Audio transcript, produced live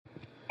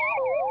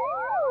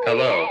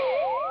Hello,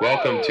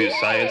 welcome to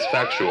Science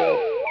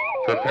Factual.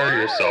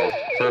 Prepare yourself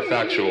for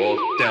factual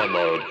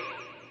download.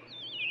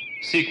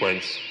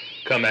 Sequence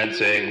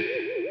commencing.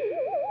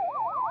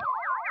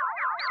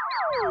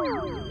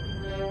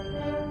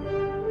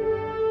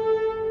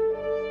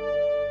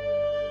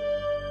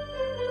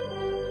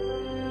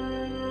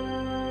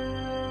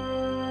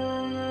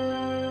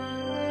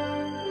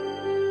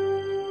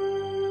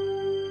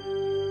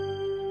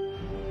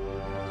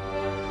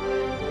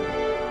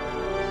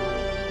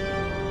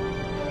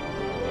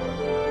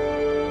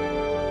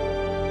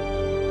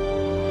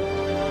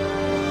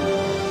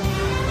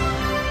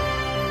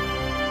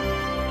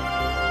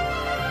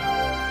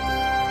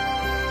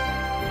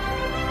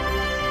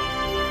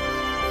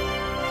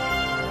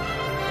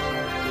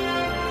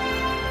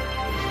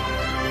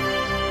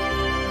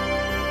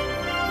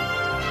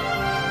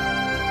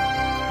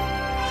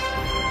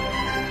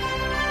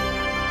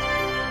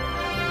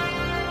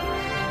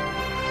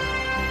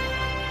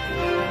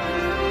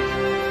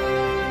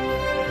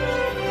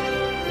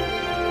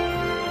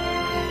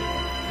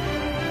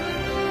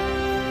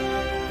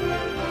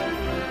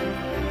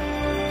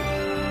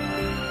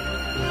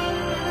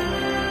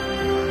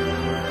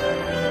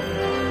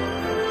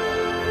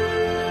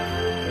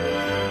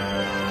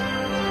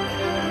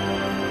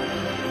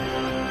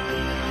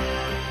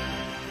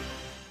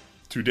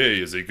 Today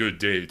is a good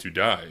day to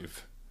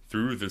dive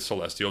through the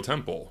Celestial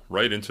Temple,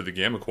 right into the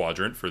Gamma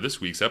Quadrant for this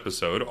week's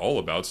episode all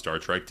about Star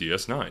Trek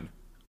DS9.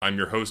 I'm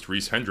your host,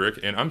 Reese Hendrick,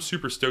 and I'm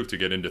super stoked to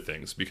get into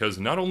things, because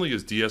not only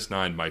is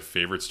DS9 my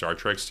favorite Star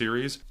Trek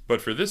series,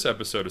 but for this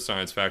episode of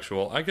Science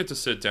Factual, I get to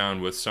sit down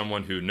with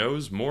someone who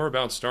knows more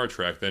about Star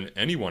Trek than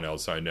anyone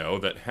else I know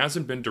that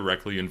hasn't been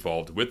directly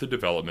involved with the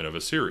development of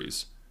a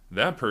series.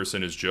 That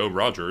person is Joe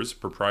Rodgers,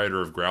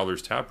 proprietor of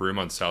Growler's Taproom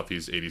on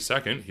Southeast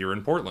 82nd here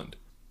in Portland.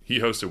 He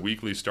hosts a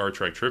weekly Star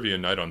Trek trivia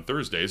night on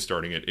Thursdays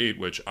starting at 8,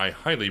 which I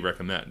highly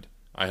recommend.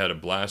 I had a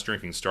blast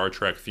drinking Star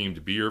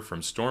Trek-themed beer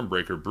from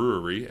Stormbreaker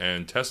Brewery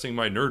and testing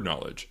my nerd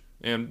knowledge.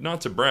 And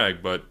not to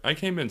brag, but I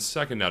came in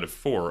second out of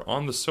 4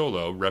 on the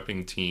solo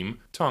repping team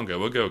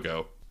Tongo A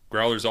Go-Go.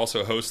 Growlers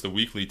also hosts the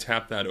weekly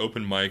Tap That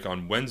Open Mic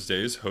on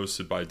Wednesdays,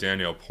 hosted by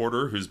Danielle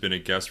Porter, who's been a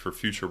guest for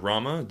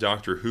Futurama,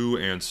 Doctor Who,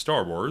 and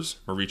Star Wars,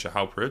 Maricha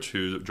Halprich,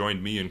 who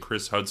joined me and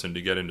Chris Hudson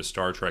to get into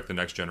Star Trek The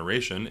Next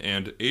Generation,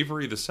 and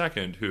Avery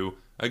II, who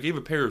I gave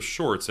a pair of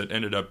shorts that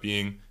ended up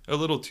being a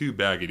little too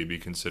baggy to be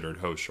considered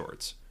host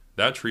shorts.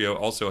 That trio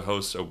also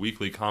hosts a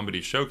weekly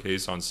comedy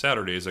showcase on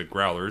Saturdays at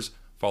Growlers,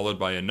 followed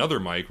by another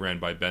mic ran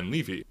by Ben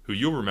Levy, who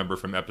you'll remember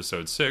from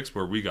episode 6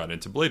 where we got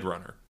into Blade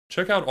Runner.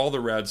 Check out all the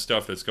rad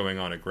stuff that's going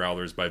on at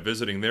Growlers by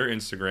visiting their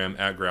Instagram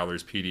at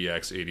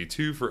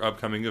GrowlersPDX82 for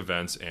upcoming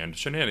events and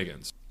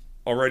shenanigans.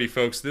 Alrighty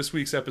folks, this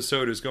week's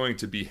episode is going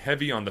to be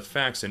heavy on the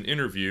facts and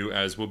interview,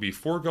 as we'll be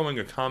foregoing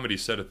a comedy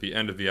set at the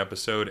end of the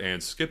episode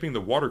and skipping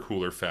the water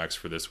cooler facts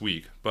for this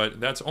week.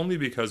 But that's only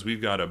because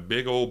we've got a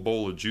big old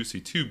bowl of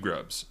juicy tube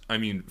grubs,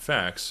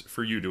 facts,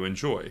 for you to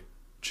enjoy.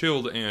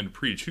 Chilled and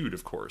pre-chewed,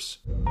 of course.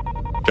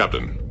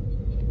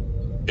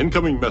 Captain,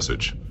 incoming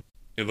message.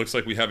 It looks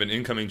like we have an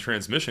incoming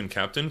transmission,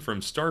 Captain,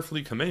 from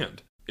Starfleet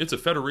Command. It's a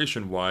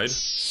Federation-wide...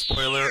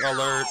 Spoiler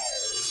alert!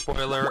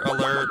 Spoiler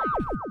alert!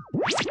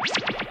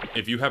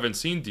 If you haven't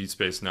seen Deep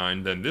Space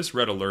Nine, then this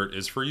red alert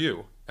is for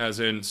you. As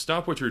in,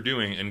 stop what you're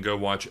doing and go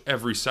watch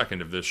every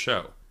second of this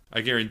show.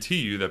 I guarantee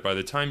you that by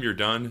the time you're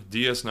done,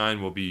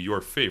 DS9 will be your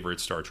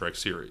favorite Star Trek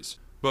series.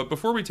 But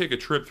before we take a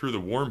trip through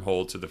the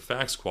wormhole to the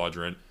Facts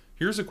Quadrant,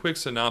 here's a quick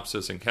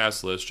synopsis and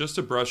cast list just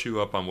to brush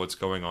you up on what's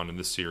going on in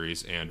the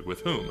series and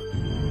with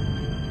whom.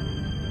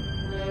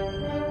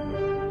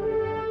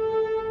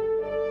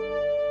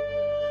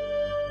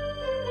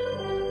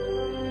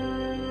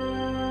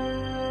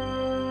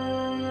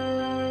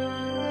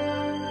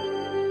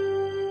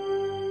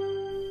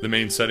 The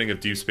main setting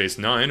of Deep Space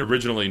Nine,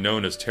 originally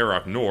known as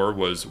Terok Nor,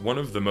 was one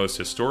of the most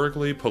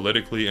historically,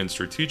 politically, and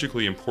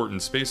strategically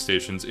important space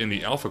stations in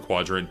the Alpha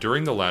Quadrant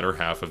during the latter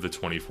half of the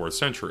 24th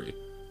century.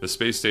 The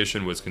space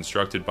station was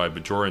constructed by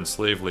Bajoran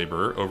slave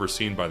labor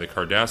overseen by the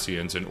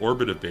Cardassians in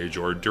orbit of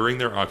Bajor during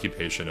their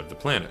occupation of the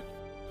planet.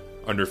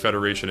 Under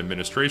Federation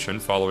administration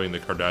following the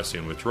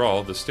Cardassian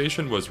withdrawal, the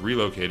station was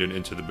relocated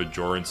into the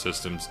Bajoran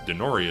system's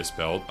Denorius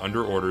belt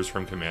under orders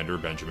from Commander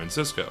Benjamin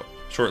Sisko.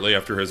 Shortly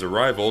after his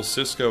arrival,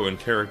 Sisko and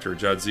character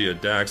Jadzia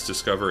Dax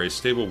discover a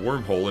stable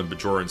wormhole in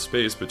Bajoran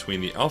space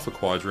between the Alpha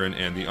Quadrant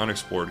and the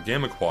unexplored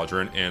Gamma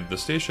Quadrant, and the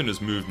station is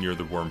moved near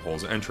the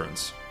wormhole's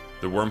entrance.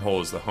 The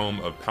wormhole is the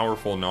home of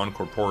powerful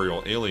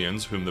non-corporeal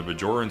aliens whom the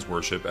Bajorans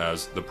worship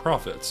as the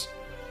Prophets.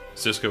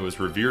 Sisko is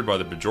revered by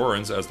the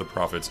Bajorans as the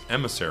Prophet's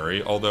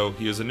emissary. Although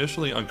he is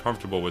initially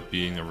uncomfortable with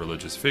being a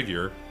religious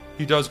figure,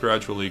 he does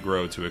gradually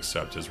grow to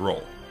accept his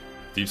role.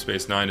 Deep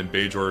Space Nine and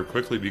Bajor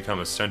quickly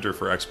become a center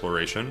for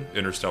exploration,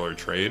 interstellar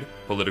trade,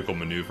 political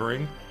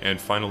maneuvering, and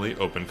finally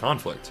open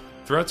conflict.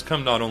 Threats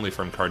come not only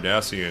from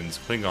Cardassians,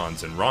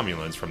 Klingons, and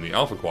Romulans from the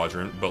Alpha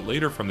Quadrant, but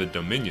later from the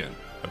Dominion,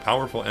 a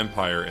powerful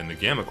empire in the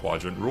Gamma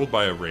Quadrant ruled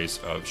by a race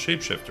of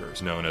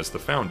shapeshifters known as the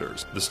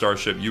Founders. The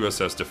starship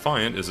USS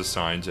Defiant is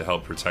assigned to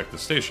help protect the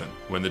station.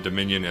 When the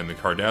Dominion and the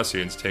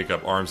Cardassians take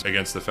up arms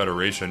against the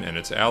Federation and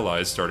its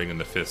allies starting in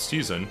the 5th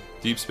season,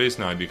 Deep Space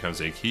Nine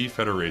becomes a key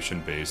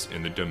Federation base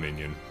in the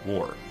Dominion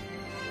War.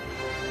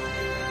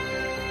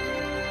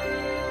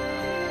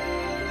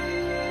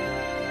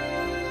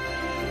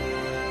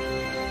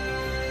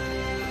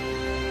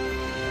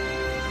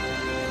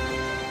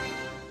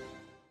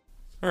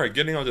 Alright,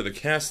 getting onto the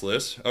cast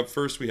list. Up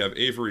first we have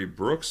Avery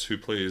Brooks, who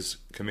plays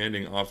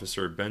Commanding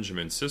Officer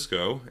Benjamin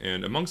Sisko,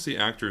 and amongst the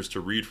actors to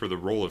read for the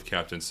role of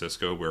Captain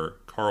Sisko were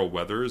Carl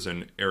Weathers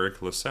and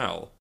Eric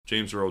LaSalle.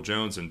 James Earl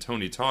Jones and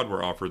Tony Todd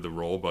were offered the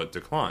role but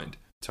declined.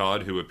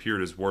 Todd, who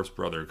appeared as Worf's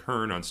brother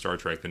Kurn on Star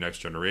Trek The Next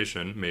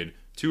Generation, made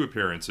 2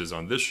 appearances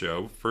on this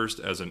show, first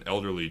as an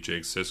elderly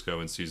Jake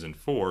Sisko in Season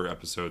 4,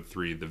 Episode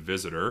 3, The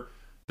Visitor,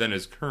 then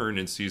as Kurn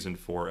in Season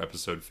 4,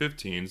 Episode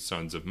 15,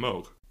 Sons of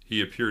Moke. He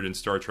appeared in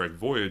Star Trek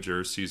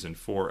Voyager, Season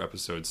 4,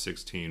 Episode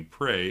 16,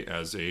 Prey,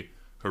 as a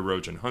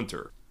Hirogen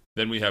hunter.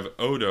 Then we have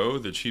Odo,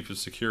 the Chief of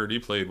Security,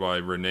 played by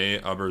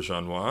René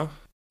Auberjonois.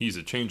 He's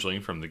a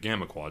changeling from the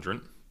Gamma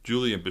Quadrant.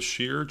 Julian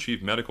Bashir,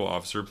 Chief Medical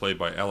Officer, played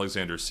by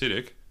Alexander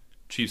Siddig.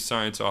 Chief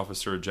Science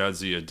Officer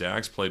Jadzia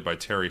Dax, played by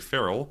Terry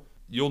Farrell.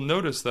 You'll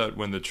notice that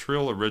when the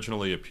Trill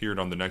originally appeared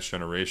on The Next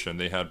Generation,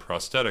 they had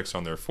prosthetics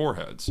on their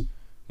foreheads.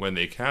 When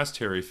they cast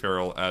Terry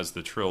Farrell as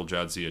the Trill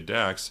Jadzia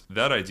Dax,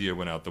 that idea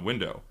went out the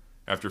window.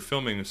 After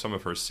filming some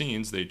of her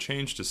scenes, they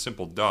changed to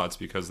simple dots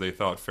because they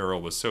thought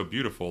Farrell was so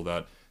beautiful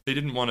that they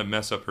didn't want to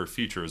mess up her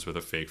features with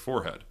a fake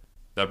forehead.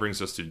 That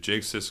brings us to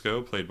Jake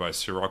Sisko, played by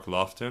Cirroc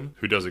Lofton,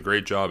 who does a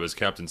great job as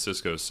Captain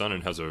Sisko's son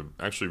and has a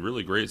actually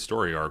really great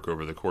story arc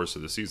over the course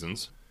of the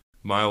seasons.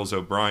 Miles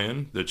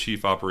O'Brien, the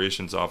Chief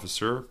Operations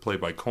Officer,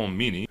 played by Colm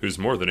Meaney, who's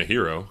more than a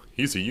hero,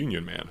 he's a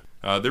Union man.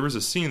 There was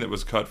a scene that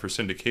was cut for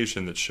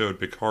syndication that showed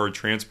Picard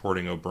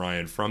transporting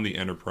O'Brien from the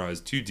Enterprise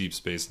to Deep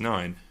Space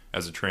Nine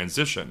as a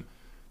transition.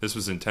 This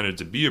was intended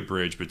to be a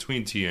bridge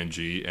between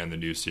TNG and the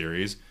new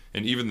series,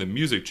 and even the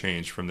music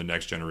changed from The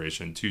Next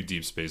Generation to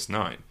Deep Space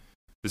Nine.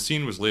 The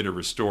scene was later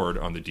restored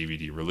on the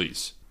DVD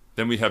release.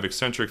 Then we have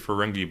eccentric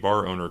Ferengi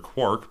bar owner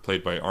Quark,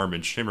 played by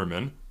Armin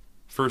Shimmerman,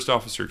 First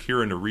Officer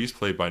Kira Nerys,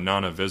 played by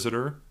Nana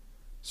Visitor,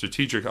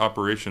 Strategic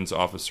Operations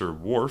Officer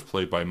Worf,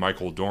 played by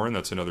Michael Dorn,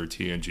 that's another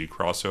TNG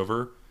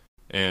crossover,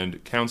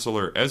 and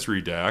Counselor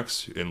Ezri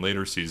Dax, in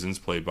later seasons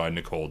played by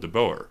Nicole de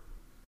Boer.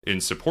 In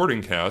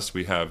supporting cast,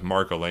 we have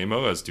Mark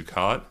Alamo as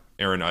Dukat,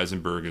 Aaron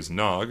Eisenberg as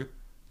Nog,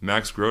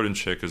 Max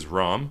Grodenchik as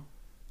Rom,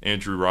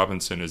 Andrew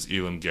Robinson as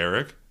Elam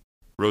Garrick,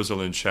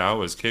 Rosalind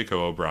Chow as Keiko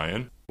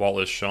O'Brien,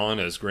 Wallace Shawn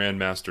as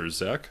Grandmaster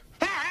Zek,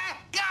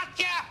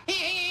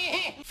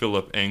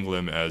 Philip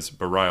Anglim as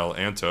Bareil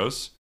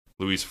Antos,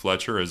 Louise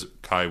Fletcher as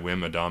Kai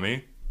Wim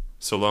Adami,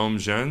 Salome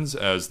Jens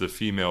as the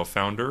female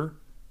founder,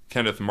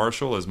 Kenneth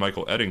Marshall as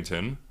Michael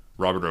Eddington,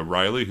 Robert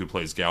O'Reilly, who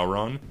plays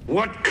Gowron.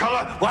 What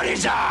color? What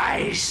is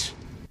eyes?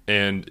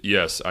 And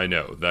yes, I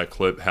know, that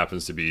clip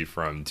happens to be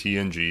from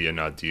TNG and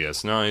not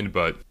DS9,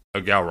 but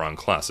a Gowron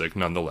classic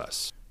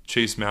nonetheless.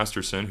 Chase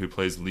Masterson, who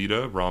plays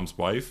Lita, Rom's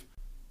wife.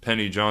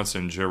 Penny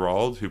Johnson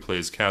Gerald, who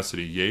plays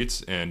Cassidy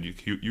Yates, and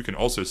you can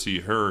also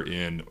see her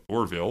in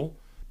Orville.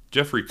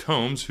 Jeffrey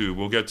Combs, who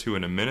we'll get to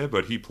in a minute,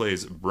 but he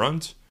plays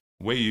Brunt,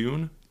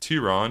 Weyoun,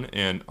 Tyron,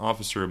 and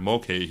Officer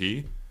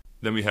Mulcahy.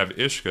 Then we have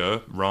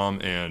Ishka,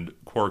 Rom and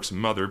Quark's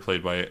mother,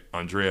 played by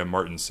Andrea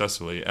Martin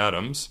Cecily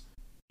Adams.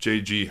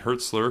 J.G.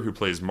 Hertzler, who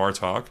plays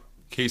Martok.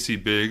 Casey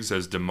Biggs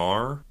as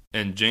Damar.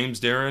 And James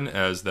Darren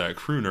as that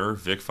crooner,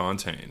 Vic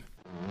Fontaine.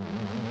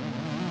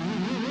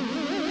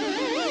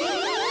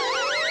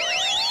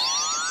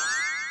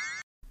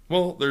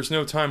 Well, there's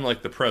no time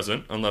like the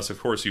present, unless of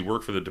course you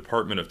work for the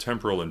Department of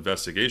Temporal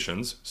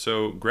Investigations,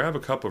 so grab a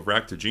cup of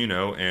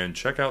Ractigino and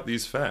check out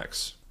these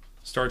facts.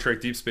 Star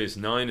Trek Deep Space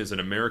Nine is an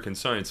American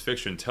science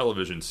fiction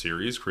television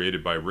series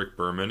created by Rick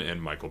Berman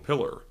and Michael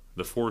Piller.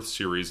 The 4th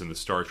series in the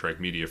Star Trek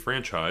media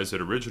franchise,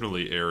 it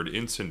originally aired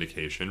in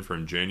syndication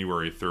from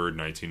January 3rd,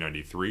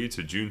 1993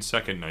 to June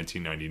 2nd,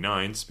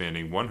 1999,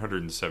 spanning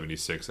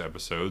 176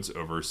 episodes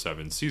over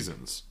 7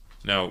 seasons.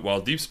 Now, while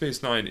Deep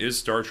Space Nine is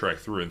Star Trek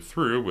through and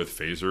through, with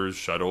phasers,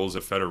 shuttles,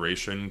 a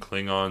Federation,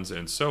 Klingons,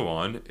 and so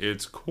on,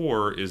 its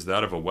core is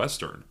that of a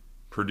Western.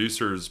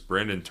 Producers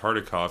Brandon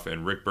Tartikoff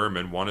and Rick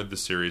Berman wanted the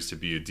series to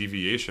be a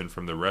deviation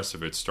from the rest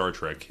of its Star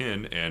Trek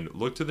kin and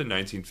looked to the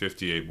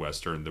 1958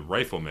 Western The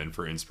Rifleman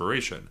for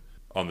inspiration.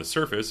 On the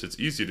surface, it's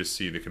easy to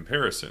see the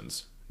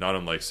comparisons. Not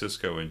unlike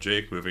Sisko and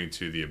Jake moving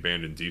to the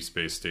abandoned Deep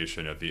Space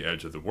Station at the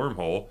edge of the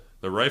wormhole,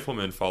 The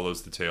Rifleman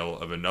follows the tale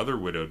of another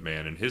widowed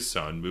man and his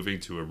son moving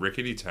to a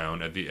rickety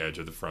town at the edge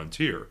of the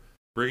frontier,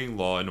 bringing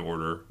law and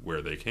order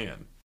where they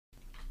can.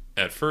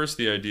 At first,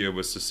 the idea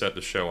was to set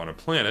the show on a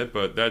planet,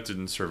 but that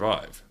didn't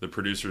survive. The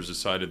producers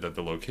decided that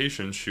the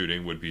location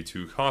shooting would be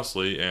too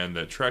costly and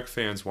that Trek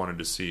fans wanted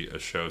to see a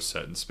show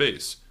set in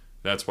space.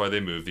 That's why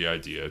they moved the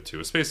idea to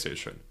a space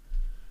station,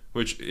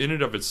 which in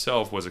and of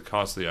itself was a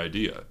costly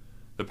idea.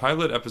 The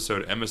pilot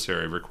episode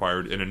Emissary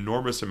required an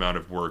enormous amount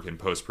of work in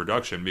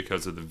post-production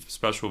because of the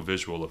special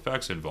visual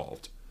effects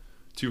involved.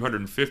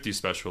 250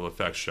 special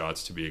effects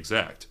shots to be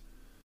exact.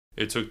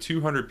 It took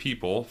 200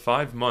 people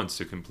 5 months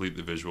to complete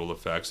the visual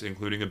effects,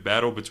 including a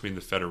battle between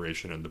the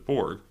Federation and the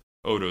Borg,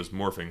 Odo's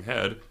morphing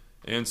head,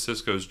 and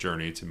Sisko's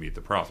journey to meet the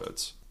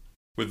Prophets.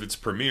 With its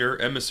premiere,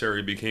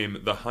 Emissary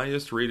became the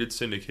highest-rated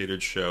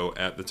syndicated show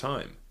at the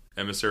time.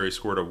 Emissary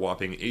scored a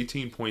whopping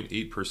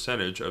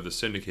 18.8% of the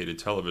syndicated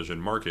television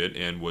market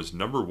and was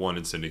number 1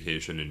 in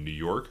syndication in New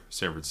York,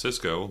 San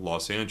Francisco,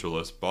 Los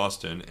Angeles,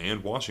 Boston,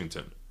 and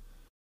Washington.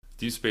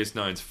 Deep Space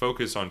Nine's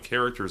focus on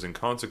characters and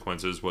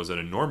consequences was an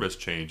enormous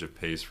change of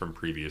pace from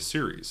previous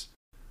series.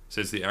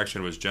 Since the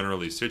action was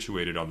generally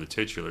situated on the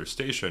titular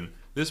station,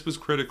 this was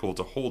critical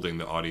to holding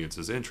the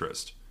audience's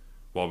interest.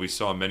 While we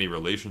saw many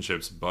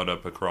relationships butt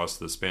up across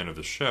the span of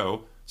the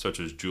show, such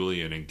as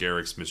Julian and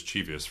Garrick's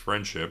mischievous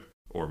friendship,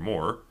 or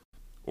more,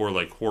 or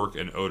like Quark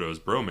and Odo's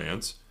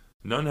bromance,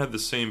 none had the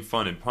same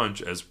fun and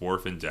punch as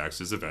Worf and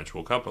Dax's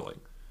eventual coupling.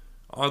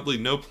 Oddly,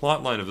 no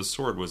plotline of the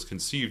sort was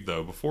conceived,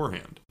 though,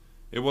 beforehand.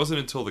 It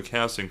wasn't until the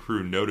cast and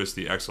crew noticed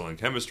the excellent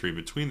chemistry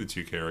between the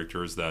two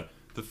characters that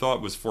the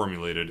thought was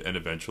formulated and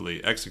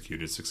eventually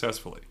executed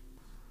successfully.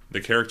 The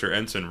character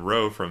Ensign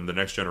Ro from The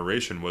Next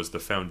Generation was the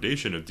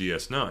foundation of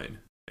DS9.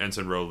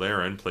 Ensign Ro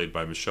Laren, played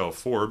by Michelle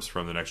Forbes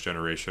from The Next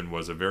Generation,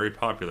 was a very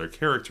popular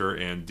character,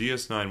 and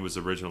DS9 was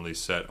originally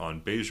set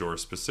on Bajor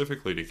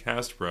specifically to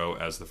cast Ro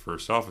as the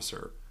first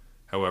officer.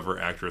 However,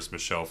 actress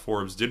Michelle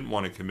Forbes didn't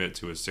want to commit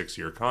to a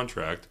 6-year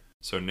contract,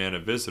 so Nana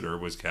Visitor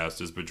was cast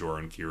as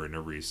Bajoran Kira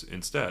Nerys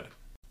instead.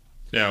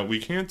 Now, we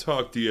can't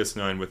talk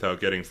DS9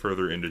 without getting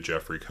further into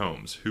Jeffrey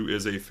Combs, who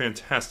is a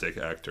fantastic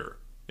actor.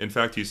 In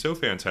fact, he's so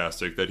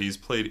fantastic that he's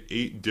played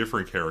 8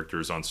 different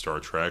characters on Star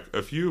Trek,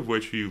 a few of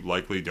which you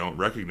likely don't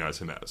recognize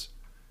him as.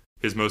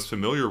 His most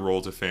familiar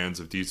role to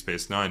fans of Deep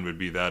Space Nine would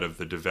be that of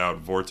the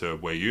devout Vorta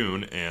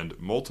Wayun and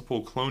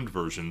multiple cloned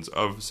versions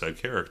of said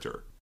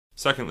character.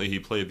 Secondly, he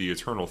played the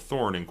eternal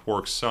thorn in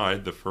Quark's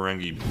side, the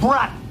Ferengi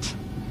Brat!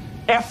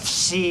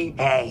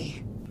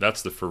 FCA!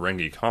 That's the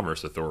Ferengi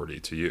Commerce Authority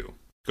to you.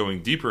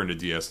 Going deeper into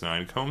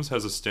DS9, Combs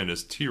has a stint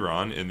as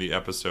Tyron in the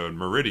episode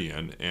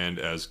Meridian and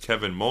as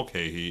Kevin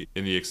Mulcahy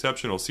in the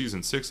exceptional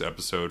Season 6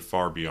 episode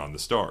Far Beyond the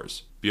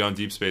Stars. Beyond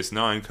Deep Space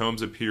Nine,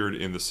 Combs appeared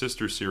in the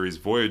sister series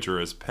Voyager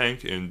as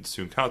Pank in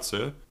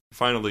Tsunkatse.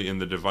 Finally, in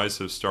the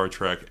divisive Star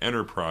Trek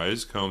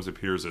Enterprise, Combs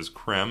appears as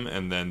Krem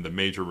and then the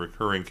major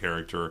recurring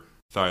character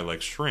Thylex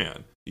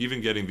Shran,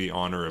 even getting the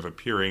honor of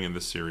appearing in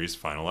the series'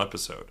 final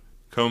episode.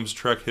 Combs'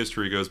 Trek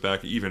history goes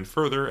back even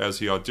further as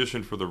he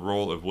auditioned for the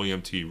role of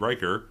William T.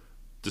 Riker.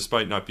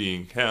 Despite not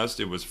being cast,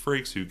 it was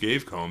Frakes who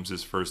gave Combs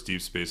his first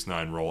Deep Space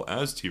Nine role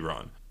as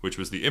Tyron, which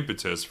was the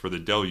impetus for the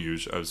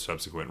deluge of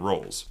subsequent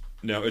roles.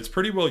 Now, it's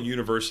pretty well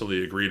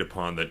universally agreed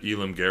upon that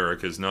Elam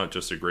Garak is not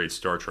just a great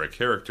Star Trek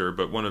character,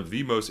 but one of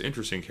the most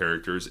interesting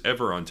characters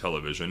ever on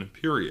television,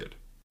 period.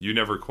 You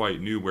never quite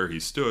knew where he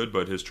stood,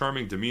 but his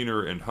charming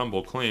demeanor and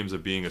humble claims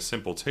of being a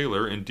simple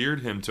tailor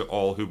endeared him to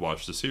all who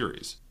watched the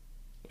series.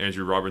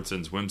 Andrew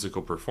Robinson's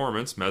whimsical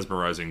performance,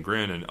 mesmerizing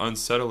grin, and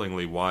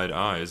unsettlingly wide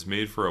eyes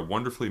made for a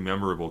wonderfully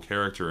memorable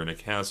character in a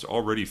cast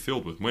already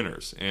filled with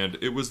winners, and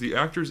it was the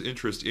actor's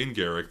interest in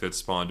Garak that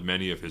spawned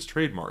many of his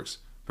trademarks,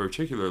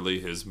 particularly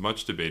his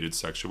much-debated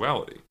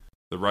sexuality.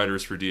 The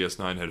writers for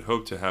DS9 had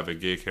hoped to have a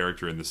gay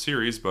character in the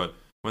series, but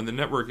when the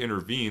network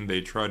intervened,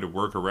 they tried to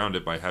work around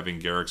it by having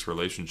Garak's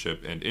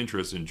relationship and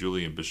interest in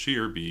Julian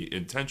Bashir be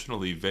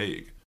intentionally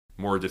vague.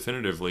 More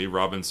definitively,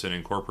 Robinson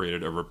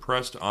incorporated a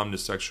repressed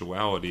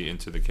omnisexuality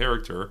into the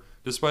character,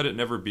 despite it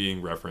never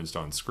being referenced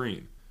on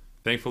screen.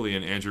 Thankfully,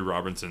 in Andrew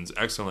Robinson's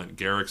excellent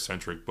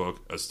Garak-centric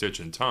book, A Stitch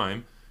in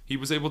Time, he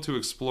was able to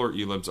explore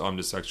Elam's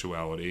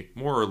omnisexuality,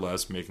 more or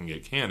less making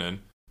it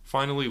canon,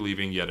 finally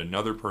leaving yet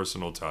another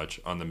personal touch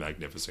on the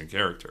magnificent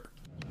character.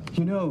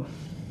 You know,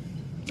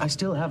 I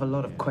still have a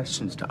lot of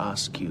questions to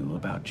ask you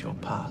about your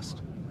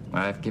past.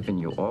 I've given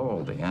you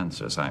all the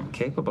answers I'm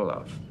capable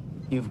of.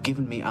 You've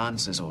given me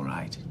answers, all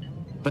right,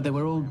 but they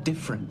were all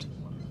different.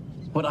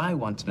 What I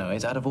want to know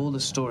is, out of all the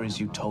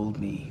stories you told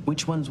me,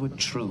 which ones were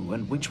true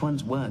and which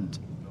ones weren't?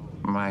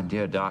 My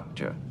dear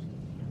doctor,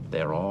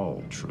 they're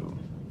all true.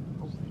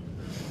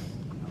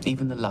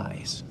 Even the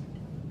lies?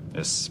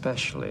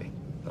 Especially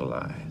the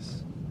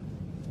lies.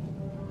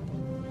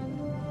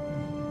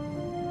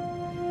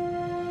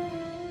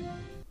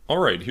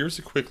 Alright, here's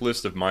a quick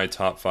list of my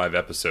top 5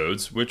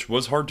 episodes, which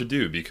was hard to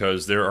do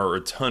because there are a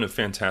ton of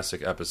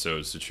fantastic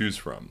episodes to choose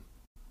from.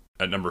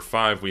 At number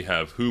 5, we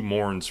have Who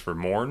Mourns for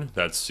Morn,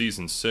 that's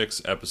Season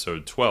 6,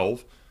 Episode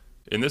 12.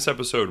 In this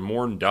episode,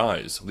 Morn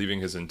dies, leaving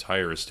his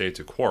entire estate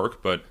to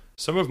Quark, but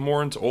some of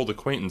Morn's old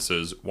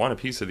acquaintances want a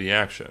piece of the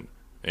action,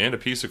 and a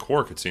piece of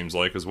Quark, it seems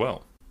like, as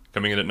well.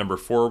 Coming in at number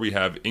 4, we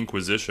have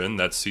Inquisition,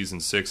 that's Season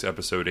 6,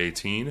 Episode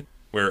 18.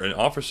 Where an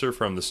officer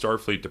from the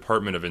Starfleet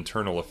Department of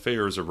Internal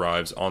Affairs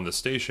arrives on the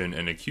station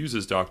and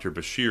accuses Dr.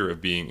 Bashir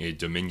of being a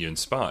Dominion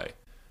spy.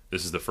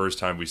 This is the first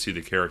time we see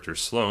the character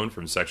Sloan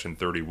from Section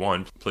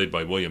 31, played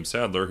by William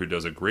Sadler, who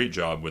does a great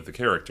job with the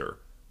character.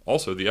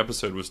 Also, the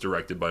episode was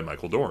directed by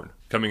Michael Dorn.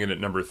 Coming in at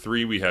number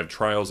 3, we have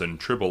Trials and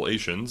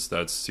Tribulations.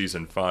 That's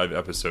Season 5,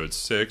 Episode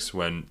 6.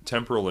 When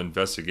Temporal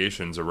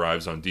Investigations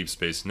arrives on Deep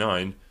Space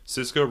Nine,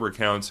 Sisko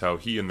recounts how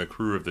he and the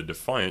crew of the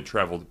Defiant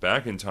traveled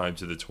back in time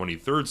to the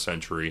 23rd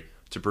century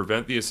to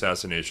prevent the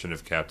assassination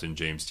of Captain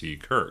James T.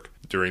 Kirk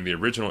during the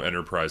original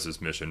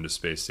Enterprise's mission to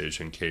Space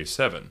Station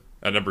K7.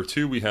 At number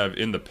 2, we have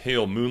In the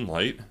Pale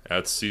Moonlight.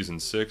 That's Season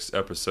 6,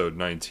 Episode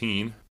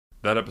 19.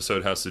 That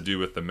episode has to do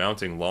with the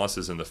mounting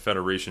losses in the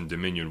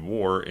Federation-Dominion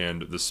War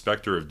and the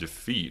Spectre of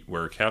Defeat,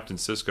 where Captain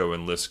Sisko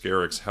enlists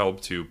Garrick's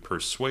help to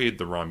persuade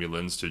the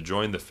Romulans to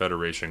join the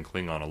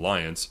Federation-Klingon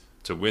alliance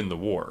to win the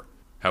war.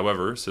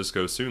 However,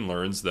 Sisko soon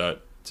learns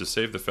that to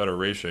save the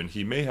Federation,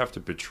 he may have to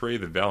betray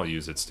the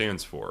values it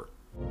stands for.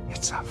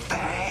 It's a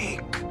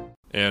fake.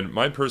 And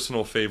my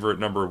personal favorite,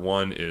 number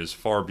 1, is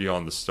Far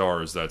Beyond the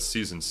Stars. That's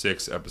Season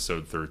 6,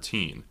 Episode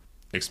 13.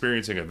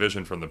 Experiencing a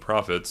vision from the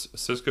prophets,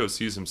 Sisko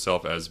sees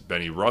himself as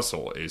Benny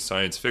Russell, a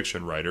science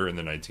fiction writer in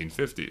the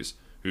 1950s,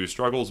 who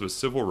struggles with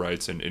civil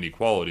rights and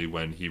inequality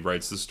when he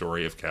writes the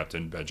story of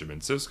Captain Benjamin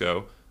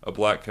Sisko, a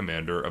black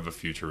commander of a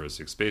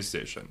futuristic space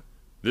station.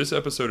 This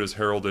episode is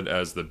heralded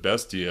as the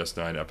best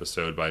DS9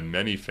 episode by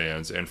many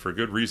fans, and for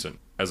good reason.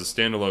 As a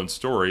standalone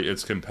story,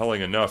 it's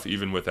compelling enough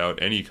even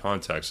without any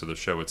context to the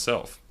show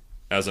itself.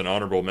 As an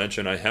honorable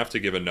mention, I have to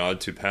give a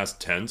nod to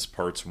Past Tense,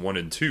 Parts 1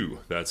 and 2.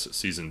 That's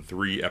Season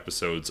 3,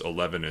 Episodes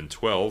 11 and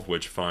 12,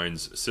 which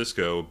finds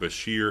Sisko,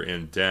 Bashir,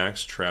 and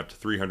Dax trapped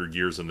 300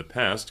 years in the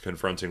past,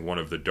 confronting one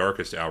of the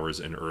darkest hours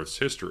in Earth's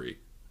history,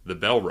 the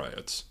Bell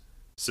Riots.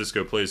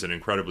 Sisko plays an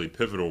incredibly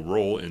pivotal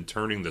role in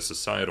turning the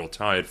societal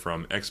tide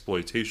from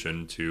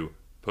exploitation to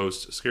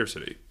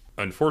post-scarcity.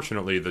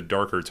 Unfortunately, the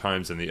darker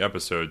times in the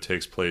episode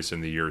takes place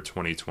in the year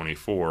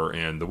 2024,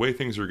 and the way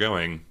things are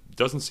going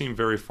doesn't seem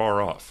very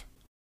far off.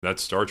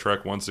 That's Star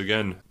Trek once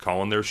again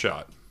calling their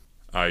shot.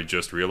 I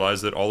just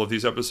realized that all of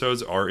these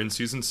episodes are in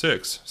Season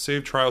 6,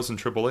 save Trials and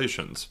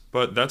Tribulations,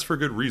 but that's for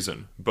good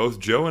reason. Both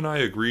Joe and I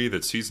agree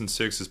that Season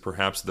 6 is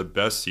perhaps the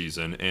best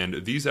season,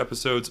 and these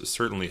episodes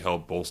certainly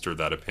help bolster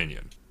that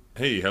opinion.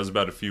 Hey, how's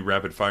about a few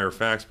rapid-fire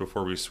facts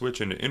before we switch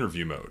into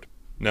interview mode?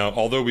 Now,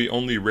 although we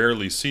only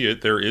rarely see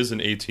it, there is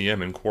an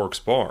ATM in Quark's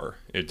bar.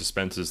 It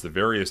dispenses the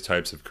various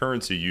types of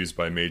currency used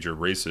by major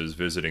races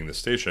visiting the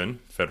station: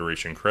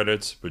 Federation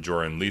credits,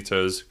 Bajoran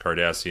litas,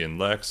 Cardassian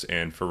lex,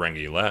 and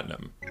Ferengi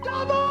latinum.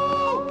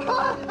 Stubbo!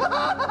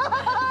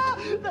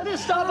 That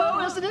is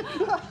Stubbo, isn't it?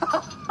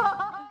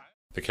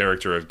 The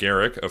character of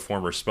Garrick, a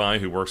former spy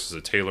who works as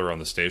a tailor on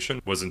the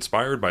station, was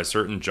inspired by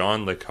certain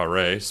John le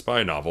Carré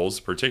spy novels,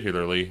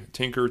 particularly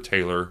Tinker,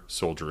 Tailor,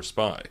 Soldier,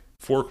 Spy.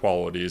 4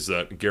 qualities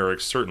that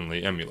Garrick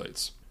certainly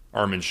emulates.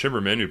 Armin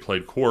Shimmerman, who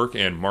played Quark,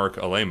 and Mark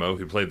Alamo,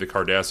 who played the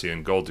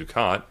Cardassian Gul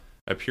Dukat,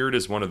 appeared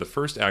as one of the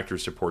first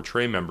actors to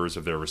portray members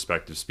of their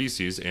respective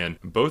species, and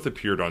both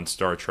appeared on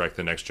Star Trek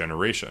The Next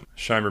Generation.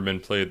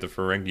 Shimmerman played the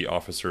Ferengi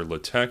officer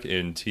Latek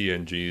in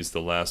TNG's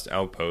The Last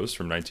Outpost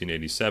from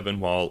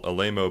 1987, while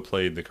Alamo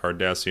played the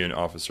Cardassian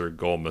officer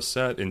Gul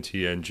Macet in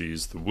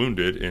TNG's The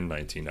Wounded in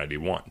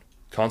 1991.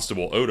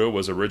 Constable Odo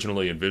was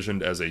originally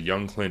envisioned as a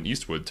young Clint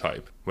Eastwood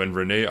type. When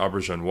René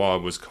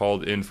Auberjonois was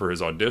called in for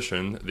his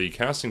audition, the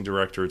casting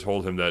director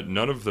told him that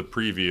none of the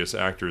previous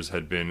actors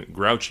had been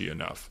grouchy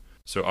enough.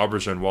 So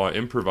Auberjonois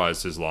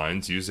improvised his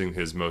lines using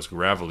his most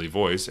gravelly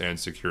voice and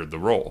secured the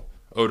role.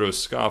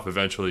 Odo's scoff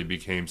eventually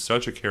became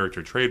such a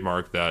character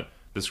trademark that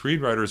the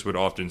screenwriters would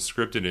often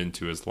script it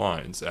into his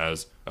lines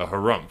as a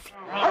harumph.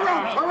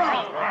 Harumph,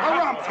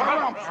 harumph,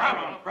 harumph,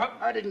 harumph.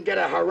 I didn't get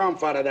a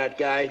harumph out of that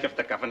guy. Give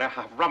the governor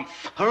harumph.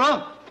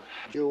 Harumph!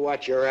 You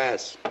watch your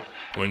ass.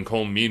 When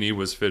Colm Meaney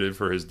was fitted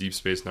for his Deep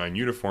Space Nine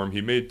uniform,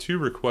 he made 2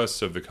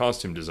 requests of the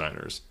costume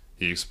designers.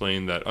 He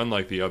explained that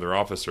unlike the other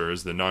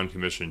officers, the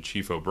non-commissioned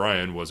Chief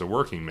O'Brien was a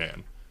working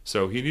man,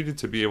 so he needed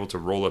to be able to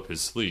roll up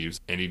his sleeves,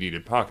 and he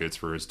needed pockets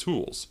for his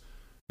tools.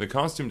 The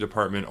costume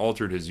department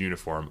altered his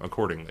uniform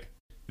accordingly.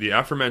 The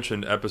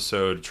aforementioned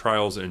episode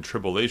Trials and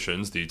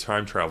Tribulations, the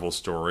time travel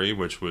story,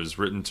 which was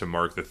written to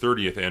mark the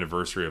 30th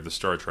anniversary of the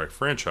Star Trek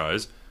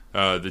franchise,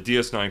 the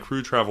DS9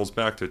 crew travels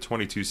back to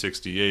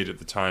 2268 at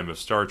the time of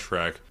Star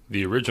Trek,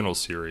 the original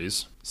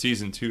series,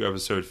 Season 2,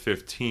 Episode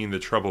 15, The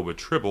Trouble with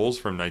Tribbles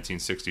from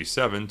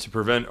 1967, to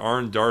prevent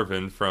Arne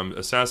Darvin from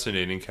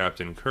assassinating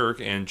Captain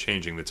Kirk and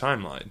changing the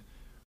timeline.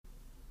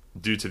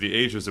 Due to the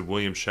ages of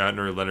William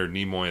Shatner, Leonard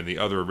Nimoy, and the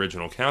other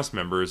original cast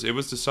members, it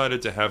was decided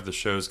to have the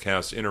show's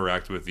cast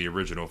interact with the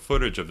original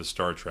footage of the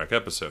Star Trek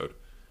episode.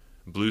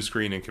 Blue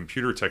screen and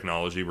computer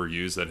technology were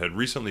used that had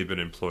recently been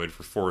employed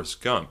for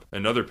Forrest Gump,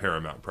 another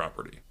Paramount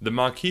property. The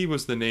Maquis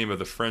was the name of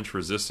the French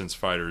resistance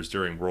fighters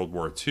during World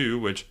War II,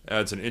 which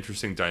adds an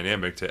interesting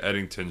dynamic to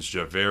Eddington's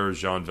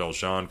Javert-Jean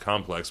Valjean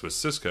complex with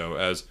Sisko,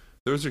 as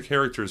those are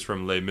characters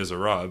from Les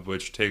Miserables,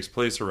 which takes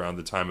place around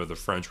the time of the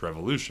French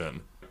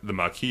Revolution. The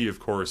Maquis, of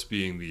course,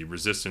 being the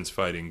resistance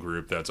fighting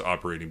group that's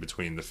operating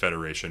between the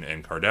Federation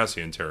and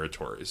Cardassian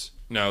territories.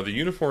 Now, the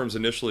uniforms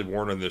initially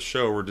worn on this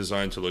show were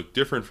designed to look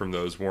different from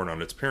those worn on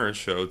its parent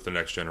show, The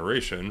Next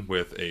Generation,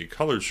 with a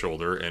colored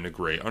shoulder and a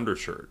gray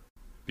undershirt.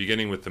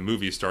 Beginning with the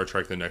movie Star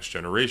Trek The Next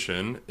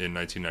Generation in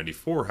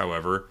 1994,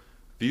 however,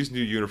 these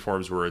new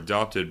uniforms were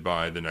adopted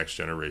by the Next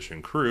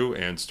Generation crew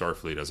and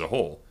Starfleet as a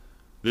whole.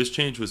 This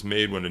change was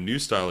made when a new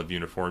style of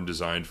uniform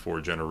designed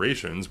for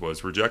Generations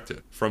was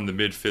rejected. From the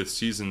mid-fifth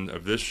season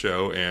of this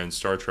show and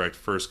Star Trek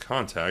First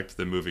Contact,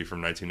 the movie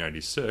from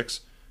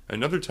 1996,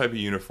 another type of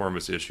uniform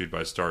was issued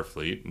by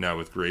Starfleet, now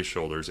with gray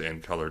shoulders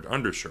and colored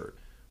undershirt,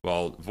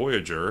 while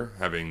Voyager,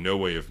 having no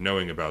way of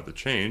knowing about the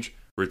change,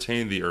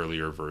 retained the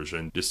earlier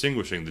version,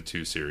 distinguishing the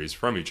two series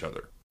from each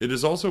other. It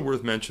is also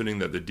worth mentioning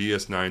that the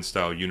DS9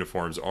 style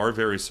uniforms are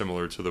very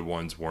similar to the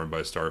ones worn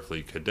by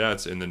Starfleet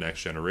cadets in The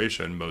Next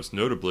Generation, most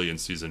notably in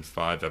Season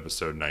 5,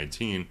 Episode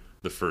 19,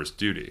 The First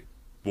Duty.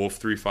 Wolf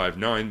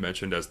 359,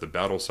 mentioned as the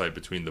battle site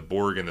between the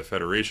Borg and the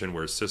Federation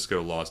where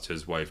Sisko lost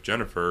his wife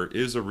Jennifer,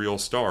 is a real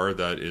star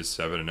that is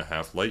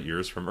 7.5 light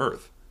years from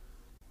Earth.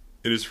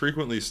 It is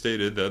frequently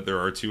stated that there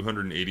are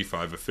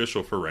 285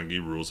 official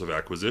Ferengi rules of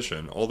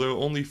acquisition, although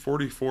only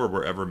 44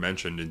 were ever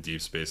mentioned in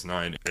Deep Space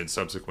Nine and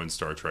subsequent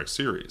Star Trek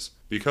series.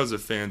 Because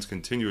of fans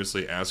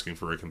continuously asking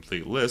for a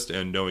complete list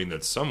and knowing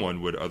that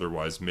someone would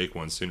otherwise make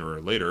one sooner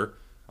or later,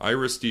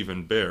 Ira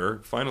Stephen Bear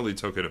finally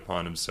took it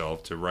upon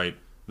himself to write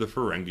the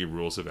Ferengi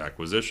rules of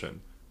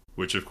acquisition,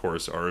 which of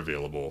course are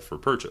available for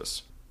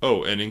purchase.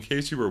 Oh, and in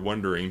case you were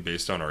wondering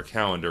based on our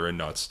calendar and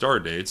not star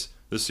dates,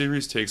 the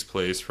series takes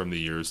place from the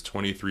years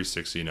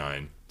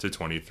 2369 to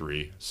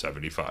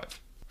 2375.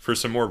 For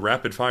some more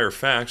rapid-fire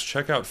facts,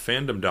 check out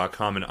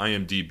fandom.com and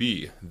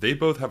IMDb. They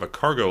both have a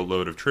cargo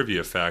load of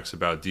trivia facts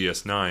about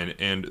DS9,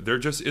 and there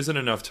just isn't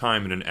enough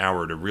time in an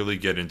hour to really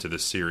get into the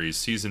series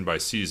season by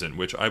season,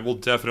 which I will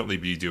definitely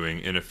be doing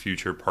in a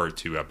future Part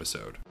 2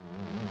 episode.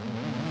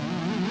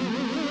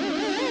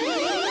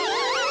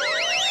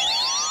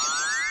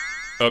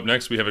 Up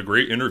next, we have a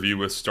great interview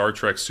with Star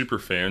Trek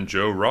superfan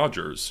Joe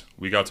Rodgers.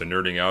 We got to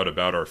nerding out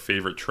about our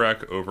favorite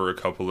Trek over a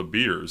couple of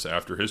beers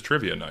after his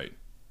trivia night.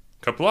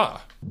 Kapla!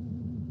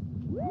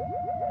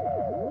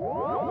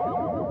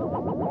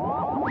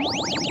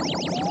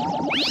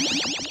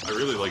 I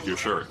really like your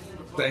shirt.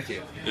 Thank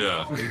you.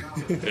 Yeah,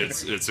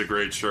 it's a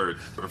great shirt.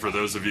 For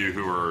those of you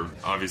who are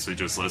obviously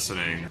just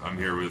listening, I'm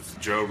here with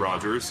Joe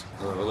Rodgers.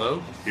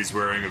 Hello. He's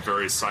wearing a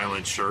very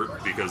silent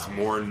shirt because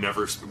Morn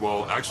never...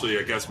 Well, actually,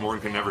 I guess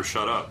Morn can never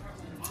shut up.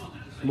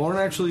 Morn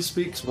actually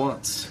speaks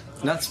once.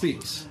 Not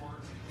speaks.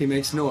 He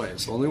makes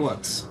noise, only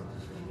once.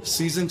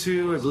 Season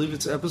 2, I believe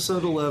it's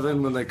episode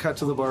 11, when they cut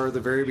to the bar at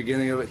the very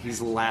beginning of it, he's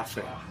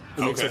laughing.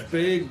 He makes a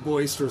big,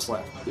 boisterous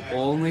laugh. The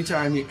only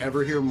time you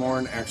ever hear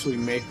Morn actually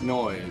make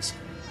noise...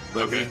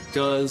 But he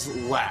does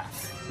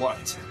laugh.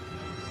 What?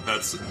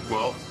 That's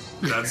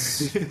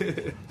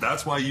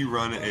why you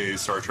run a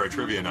Star Trek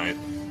trivia night,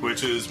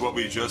 which is what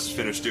we just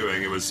finished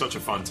doing. It was such a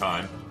fun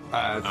time.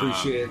 I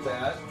appreciate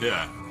that.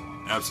 Yeah,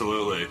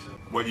 absolutely.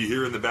 What you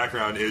hear in the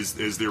background is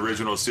the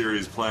original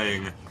series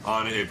playing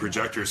on a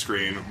projector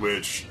screen,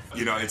 which,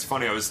 it's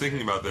funny, I was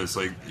thinking about this,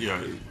 a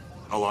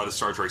lot of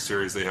Star Trek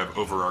series, they have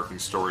overarching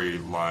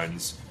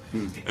storylines.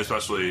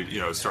 Especially,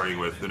 starting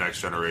with The Next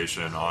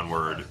Generation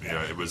onward,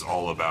 it was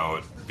all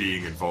about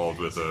being involved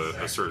with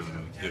a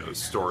certain,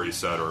 story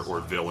set or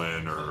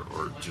villain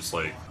or just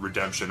like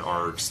redemption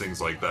arcs,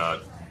 things like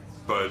that.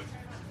 But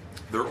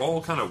they're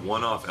all kind of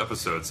one-off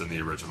episodes in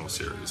the original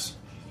series.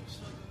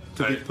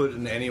 To be put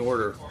in any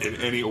order. In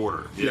any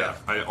order, yeah.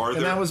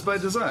 And that was by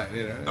design,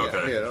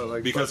 Okay. Yeah,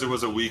 because it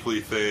was a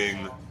weekly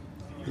thing.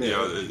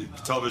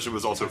 Television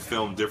was also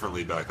filmed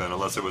differently back then,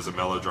 unless it was a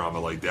melodrama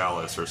like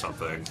Dallas or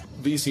something.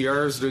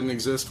 VCRs didn't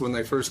exist when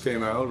they first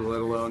came out,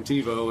 let alone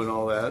TiVo and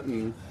all that,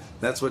 and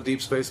that's what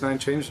Deep Space Nine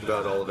changed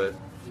about all of it.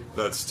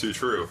 That's too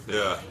true,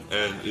 yeah.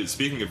 And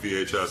speaking of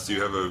VHS, do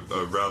you have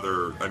a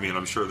rather...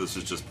 I'm sure this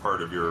is just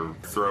part of your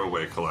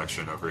throwaway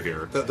collection over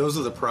here. Those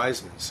are the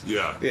prizes.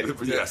 Yeah.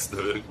 Yes,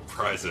 the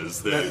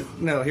prizes.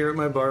 No, here at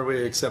my bar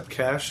we accept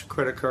cash,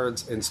 credit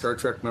cards, and Star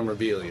Trek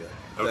memorabilia.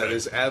 Okay. That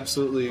is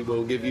absolutely...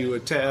 We'll give you a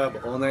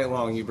tab all night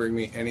long. You bring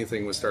me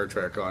anything with Star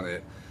Trek on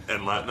it.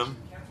 And latinum?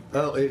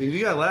 Oh, if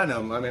you got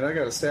latinum, I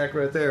got a stack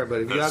right there,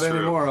 but if you got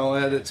any more, I'll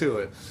add it to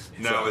it.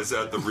 Now, is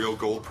that the real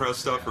gold press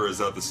stuff, or is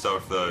that the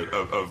stuff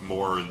of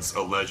Morn's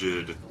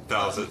alleged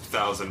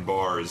thousand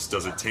bars?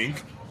 Does it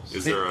tink?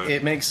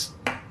 It makes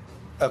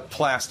a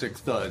plastic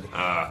thud.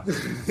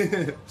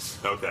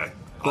 Okay.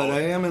 But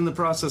I am in the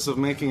process of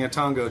making a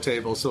tango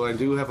table, so I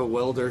do have a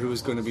welder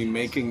who's going to be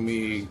making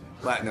me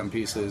latinum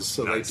pieces,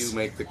 so nice. They do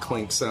make the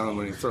clink sound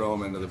when you throw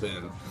them into the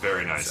bin.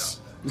 Very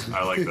nice. So.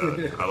 I like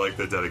that. I like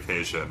the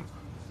dedication.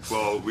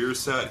 Well, we're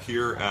sat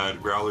here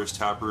at Growler's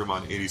Taproom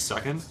on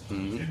 82nd,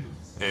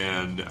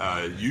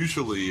 and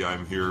usually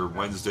I'm here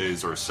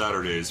Wednesdays or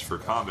Saturdays for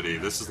comedy.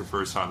 This is the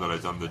first time that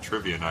I've done the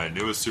trivia night, and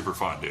it was super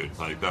fun, dude.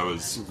 That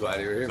was I'm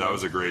glad you're here. That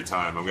was a great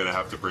time. I'm gonna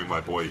have to bring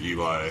my boy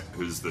Eli,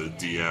 who's the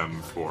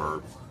DM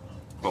for.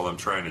 Well, I'm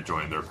trying to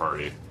join their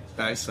party.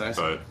 Nice.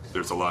 But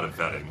there's a lot of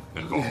vetting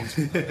involved.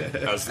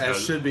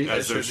 As should be.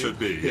 As there should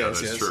be. Yeah,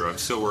 that's true. I'm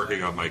still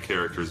working on my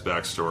character's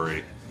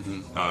backstory.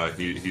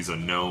 He's a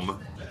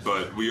gnome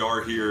But we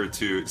are here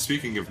to,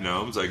 speaking of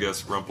gnomes, I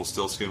guess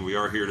Rumpelstiltskin, we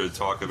are here to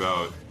talk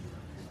about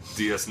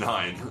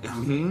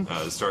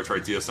DS9, Star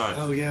Trek DS9.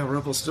 Oh yeah,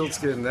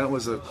 Rumpelstiltskin, that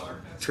was a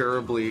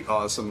terribly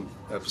awesome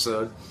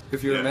episode.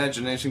 If your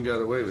imagination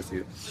got away with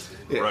you.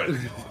 Yeah. Right.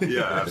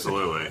 Yeah,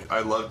 absolutely.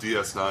 I love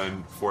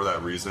DS9 for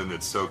that reason.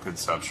 It's so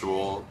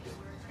conceptual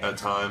at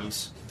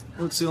times.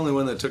 Well, it's the only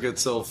one that took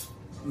itself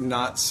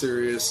not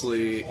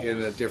seriously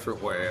in a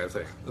different way, I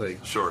think.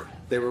 Like, sure.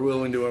 They were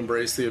willing to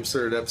embrace the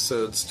absurd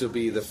episodes to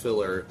be the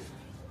filler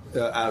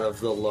out of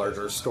the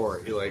larger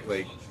story.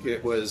 Like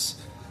it was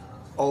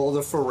all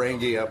the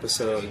Ferengi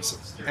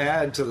episodes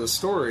add to the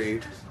story,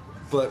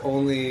 but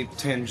only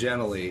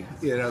tangentially.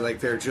 You know,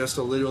 like they're just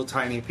a little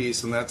tiny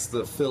piece, and that's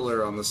the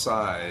filler on the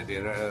side.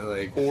 You know,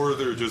 like, or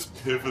they're just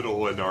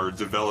pivotal in our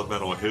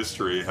developmental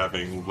history,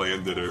 having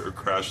landed or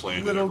crash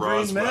landed Little at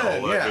Green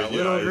Roswell. Men,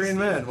 Little Green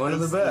Men, one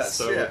of the best.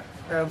 So, yeah,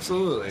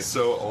 absolutely.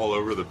 So all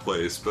over the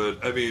place,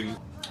 but I mean,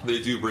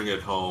 they do bring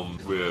it home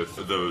with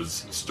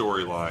those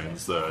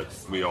storylines that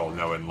we all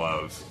know and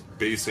love.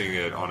 Basing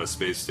it on a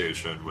space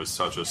station was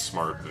such a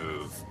smart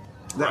move.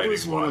 That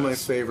was one of my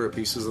favorite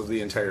pieces of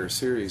the entire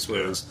series.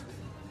 Was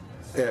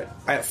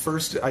at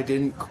first I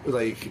didn't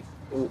like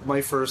my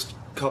first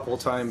couple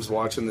times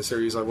watching the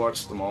series. I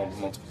watched them all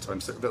multiple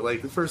times, but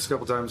like the first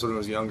couple times when I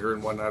was younger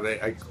and whatnot,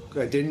 I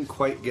didn't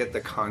quite get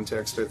the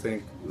context. I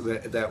think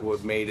that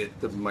what made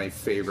it my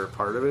favorite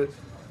part of it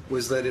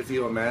was that if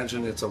you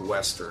imagine it's a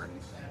western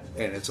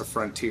and it's a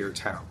frontier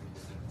town,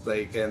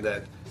 like, and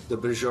that the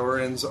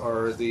Bajorans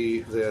are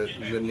the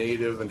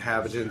native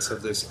inhabitants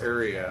of this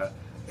area,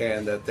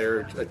 and that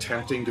they're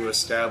attempting to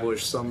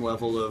establish some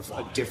level of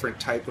a different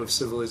type of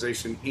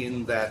civilization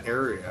in that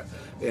area,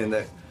 and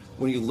that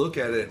when you look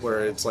at it,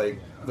 where it's like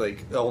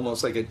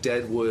almost like a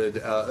Deadwood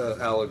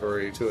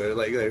allegory to it,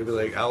 like they'd be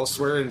like Al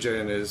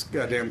Swearingen is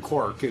goddamn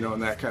Quark, you know,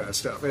 and that kind of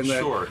stuff, and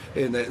that,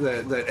 and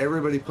that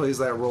everybody plays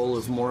that role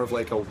of more of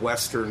like a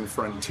Western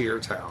frontier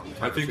town.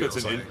 I think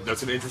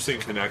that's an interesting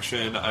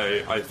connection.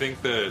 I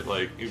think that,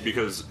 like,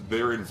 because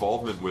their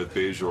involvement with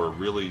Bajor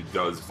really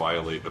does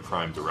violate the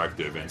Prime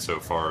Directive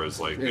insofar as,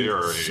 like, they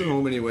are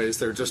so many ways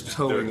they're just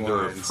towing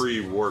they're lines. A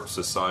pre-warp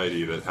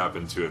society that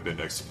happened to have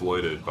been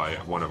exploited by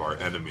one of our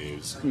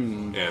enemies,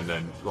 and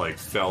then like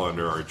fell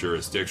under our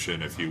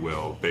jurisdiction, if you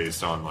will,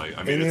 based on, like,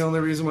 I mean, and the only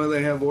reason why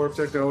they have warp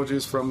technology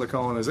is from the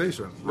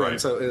colonization, right?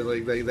 And so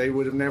like they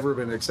would have never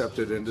been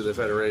accepted into the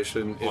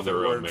Federation if it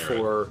weren't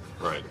for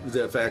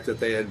the fact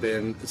that they had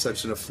been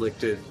such an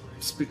afflicted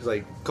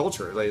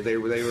culture. Like they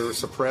were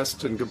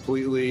suppressed and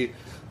completely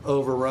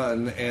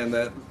overrun, and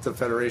that the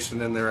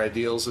Federation and their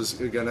ideals is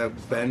going to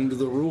bend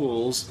the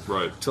rules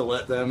to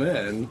let them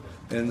in.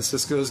 And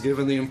Cisco's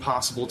given the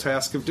impossible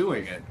task of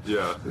doing it.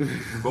 Yeah.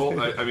 Well,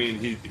 I mean,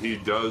 he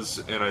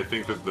does, and I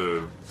think that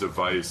the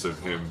device of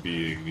him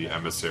being the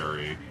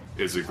emissary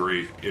is a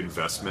great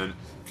investment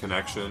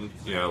connection.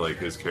 You know, like,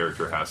 his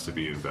character has to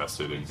be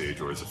invested in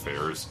Bajor's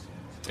affairs.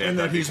 And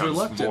that he's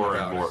reluctant more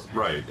and more,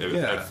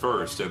 at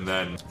first, and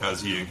then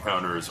as he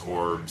encounters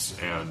orbs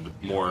and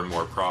more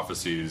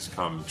prophecies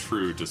come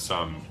true to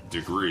some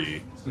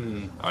degree,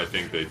 I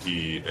think that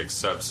he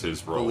accepts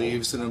his role.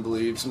 Believes and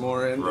believes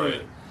more. And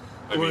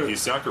I mean, he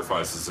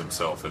sacrifices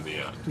himself in the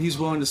end. He's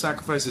willing to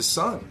sacrifice his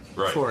son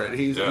for it.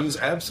 He's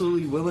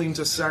absolutely willing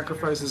to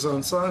sacrifice his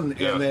own son,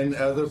 and then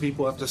other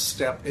people have to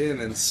step in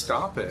and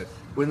stop it.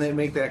 When they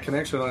make that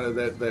connection on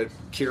it, that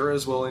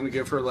Kira's willing to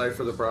give her life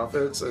for the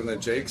Prophets, and that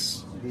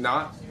Jake's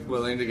not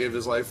willing to give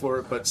his life for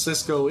it, but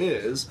Cisco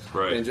is,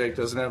 and Jake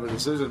doesn't have a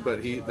decision.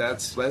 But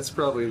that's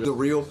probably the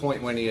real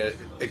point when he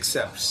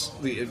accepts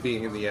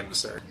being in the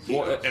emissary.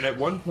 Well, and at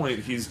one point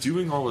he's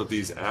doing all of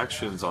these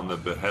actions on the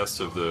behest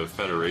of the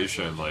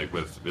Federation, like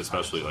with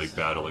especially like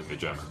battling the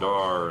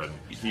Jem'Hadar, and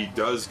he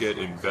does get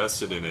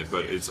invested in it,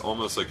 but it's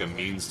almost like a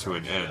means to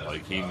an end.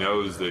 Like, he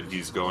knows that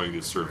he's going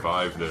to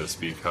survive this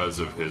because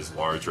of his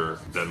larger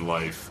than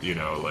life, you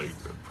know, like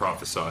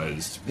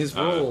prophesized his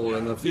role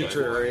in the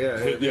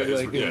future.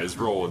 His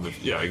role in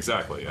the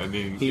exactly. I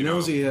mean, he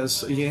knows he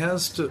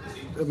has to.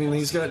 I mean,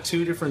 he's got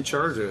two different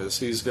charges.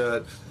 He's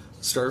got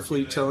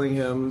Starfleet telling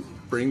him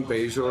bring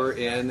Bajor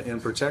in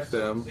and protect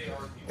them,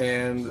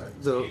 and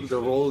the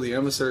role of the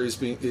emissary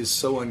is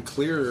so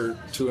unclear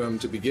to him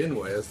to begin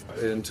with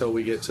until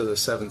we get to the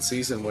 7th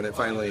season, when it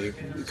finally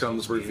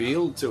becomes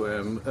revealed to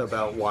him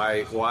about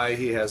why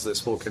he has this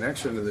whole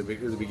connection in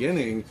the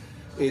beginning.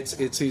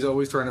 It's he's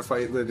always trying to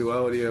fight the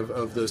duality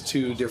of those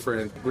two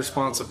different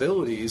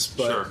responsibilities,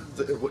 but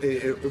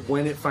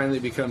when it finally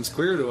becomes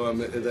clear to him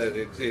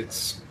that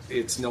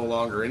it's no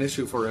longer an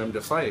issue for him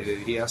to fight,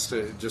 he has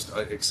to just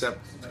accept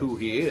who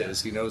he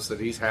is. He knows that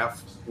he's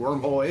half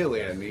wormhole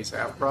alien, he's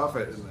half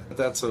prophet, and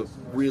that's a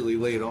really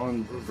laid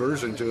on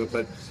version to it,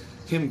 but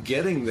him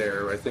getting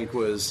there, I think,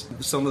 was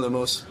some of the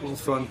most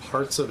fun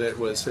parts of it.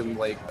 Was him,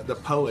 like, the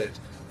poet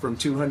from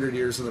 200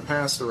 years in the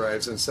past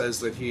arrives and says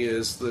that he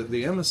is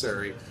the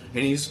emissary,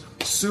 and he's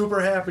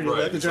super happy to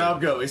let the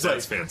job go. He's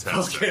like, fantastic.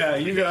 "Fuck yeah,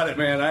 you got it,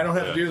 man. I don't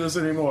have to do this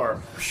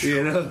anymore."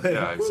 You know?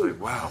 Yeah, it's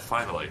like, wow,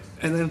 finally.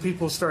 And then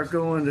people start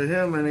going to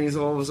him, and he's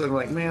all of a sudden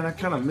like, "Man, I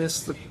kind of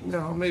missed the,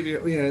 maybe,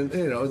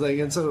 like."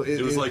 And so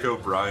it was like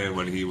O'Brien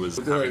when he was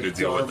having to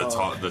deal with the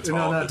Dalrock.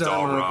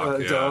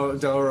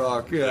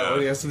 Yeah,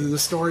 when he has to do the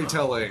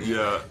storytelling.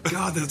 Yeah,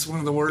 God, that's one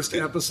of the worst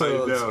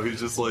episodes. I know. He's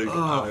just like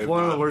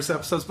one of the worst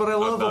episodes, but I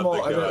love them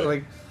all.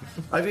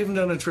 I've even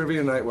done a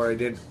trivia night where I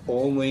did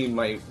only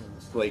my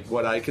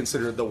what I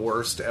consider the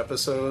worst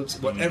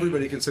episodes, what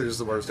everybody considers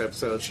the worst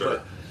episodes. Sure.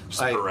 But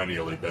just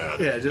perennially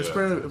bad. Yeah,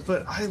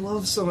 but I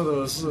love some of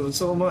those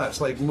so much.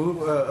 Like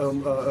Move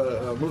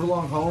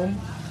Along Home.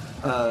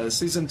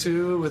 Season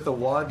 2 with the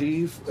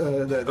Wadi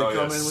that they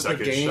come in with the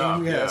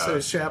game. So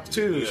Shap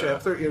 2,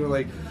 Shap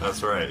 3.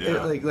 That's right.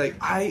 Yeah.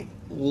 I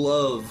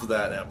love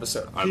that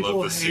episode. I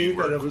love the scene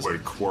where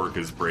Quark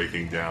is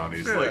breaking down.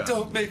 He's like,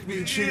 "Don't make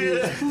me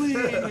choose,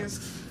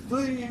 please."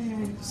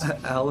 Please.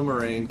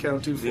 Alamarain,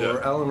 count to 4. Yeah.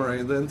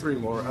 Alamarain, then 3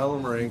 more.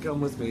 Alamarain, come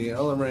with me.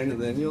 Alamarain,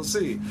 and then you'll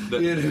see.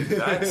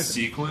 That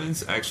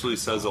sequence actually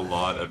says a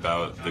lot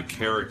about the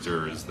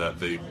characters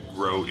that they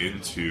grow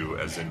into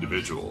as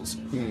individuals.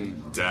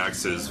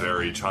 Dax is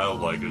very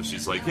childlike, and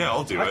she's like, "Yeah,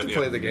 I'll do it." I can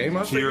play the game.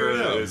 I'll figure it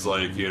out. Kira is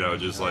like,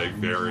 just like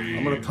very.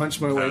 I'm gonna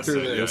punch my way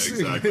through this.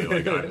 Yeah, exactly.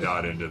 Like, I'm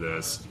not into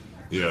this.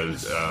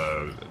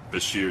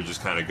 Bashir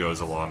just kind of goes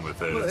along with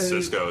it. And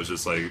Sisko is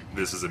just like,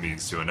 this is a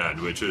means to an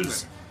end, which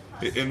is.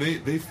 And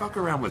they fuck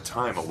around with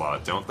time a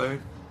lot, don't they?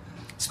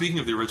 Speaking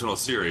of the original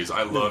series,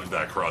 I loved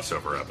that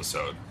crossover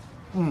episode.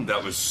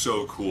 That was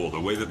so cool. The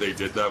way that they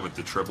did that with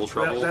the Triple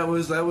Trouble. That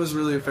was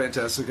really a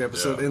fantastic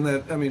episode. Yeah. In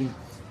that, I mean,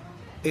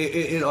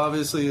 it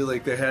obviously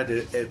they had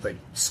to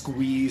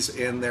squeeze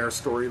in their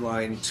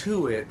storyline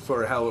to it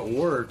for how it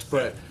worked,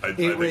 but I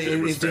think it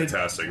was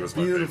fantastic. It was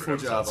my beautiful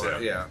favorite job episode,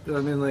 on it. Yeah,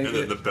 I mean, and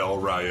then the Bell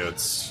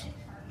Riots.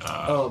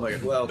 Oh my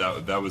god! Well,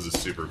 that was a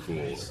super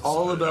cool.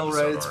 All the Bell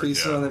Riots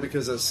pieces on it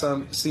because it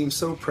seems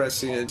so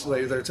prescient.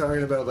 Like they're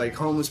talking about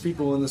homeless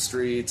people in the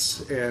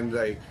streets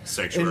and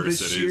sanctuary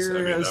cities. I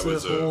mean, has that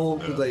was a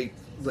whole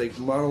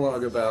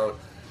monologue about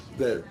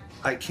that.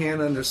 I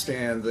can't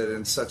understand that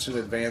in such an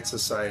advanced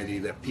society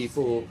that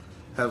people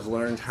have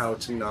learned how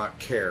to not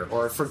care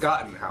or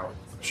forgotten how.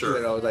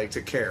 Sure.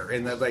 To care,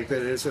 and that that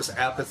it's just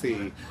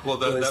apathy. Well,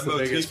 that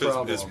motif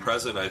is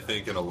present, I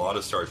think, in a lot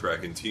of Star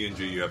Trek. In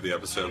TNG, you have the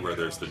episode where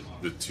there's the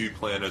 2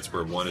 planets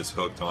where one is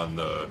hooked on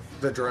the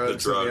drug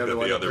that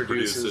the other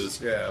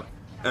produces. Yeah.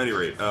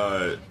 Anyway,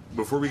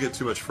 before we get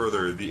too much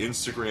further, the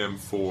Instagram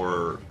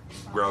for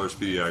Growler's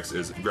PDX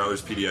is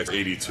Growler's PDX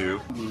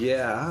 82.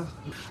 Yeah,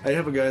 I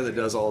have a guy that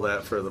does all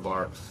that for the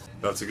bar.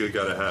 That's a good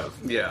guy to have.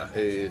 Yeah,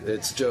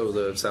 it's Joe,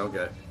 the sound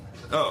guy.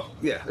 Oh.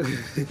 Yeah.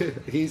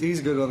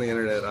 he's good on the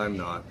internet, I'm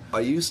not.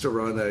 I used to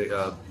run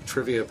a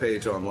trivia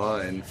page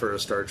online for a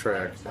Star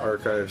Trek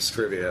Archives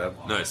trivia.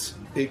 Nice.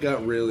 It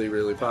got really,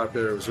 really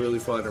popular. It was really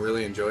fun. I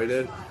really enjoyed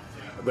it.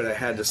 But I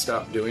had to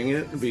stop doing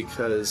it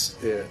because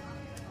it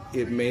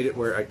made it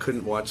where I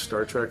couldn't watch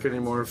Star Trek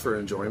anymore for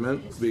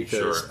enjoyment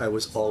because I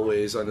was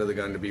always under the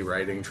gun to be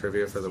writing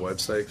trivia for the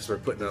website because we're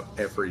putting up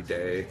every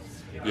day.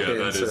 Yeah,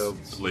 that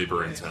is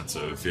labor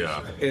intensive,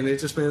 yeah. And it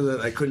just meant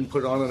that I couldn't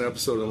put on an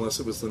episode unless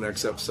it was the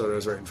next episode I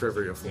was writing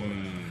trivia for.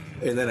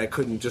 And then I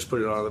couldn't just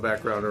put it on in the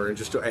background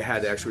I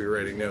had to actually be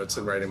writing notes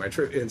and writing my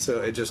trivia. And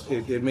so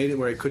it made it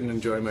where I couldn't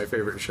enjoy my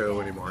favorite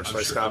show anymore. So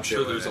I stopped I'm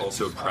sure there's it.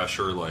 also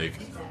pressure,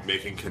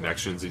 making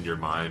connections in your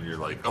mind. You're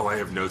like, oh, I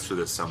have notes for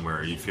this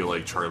somewhere. You feel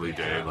like Charlie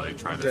Day,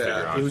 trying to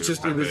figure out it was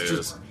just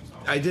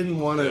I didn't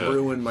want to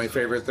ruin my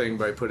favorite thing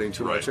by putting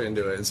too much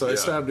into it, and so I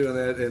stopped doing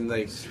that. And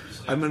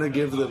I'm going to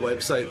give the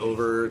website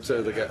over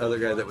to the other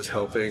guy that was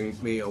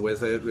helping me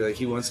with it.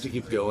 He wants to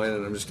keep going,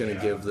 and I'm just going to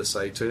give the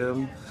site to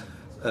him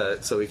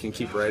so he can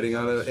keep writing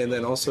on it. And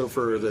then also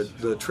for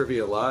the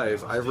Trivia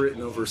Live, I've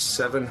written over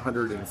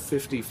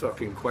 750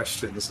 fucking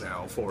questions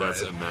now for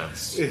That's it.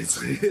 Immense. It's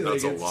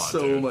That's a lot,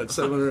 so dude. much.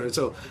 700.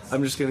 So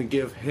I'm just going to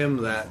give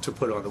him that to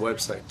put on the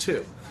website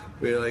too.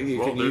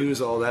 You can use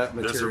all that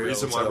material. There's a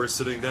reason why we're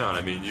sitting down.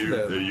 I mean,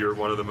 you're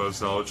one of the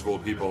most knowledgeable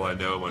people I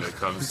know when it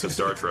comes to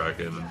Star Trek,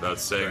 and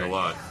that's saying a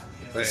lot.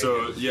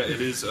 So,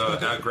 it is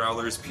at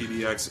Growler's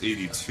PDX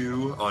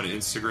 82 on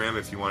Instagram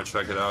if you want to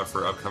check it out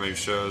for upcoming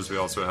shows. We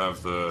also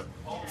have the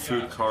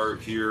food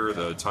cart here,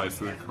 the Thai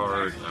food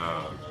cart,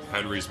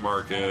 Henry's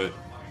Market,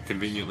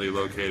 conveniently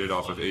located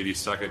off of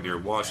 82nd near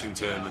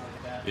Washington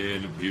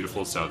in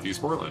beautiful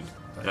Southeast Portland.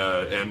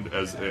 And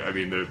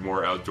the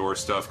more outdoor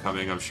stuff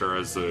coming, I'm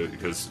sure,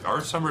 because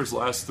our summers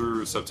last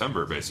through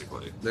September,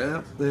 basically.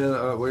 Yeah.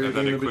 We're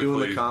going to be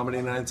doing the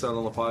comedy nights out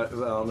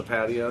on the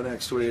patio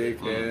next week,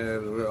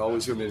 and we're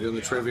always going to be doing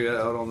the trivia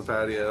out on the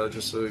patio,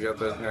 just so we got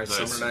the nice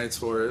summer nights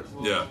for it.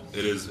 Yeah,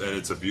 it is, and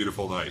it's a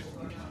beautiful night.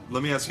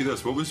 Let me ask you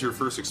this: what was your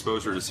first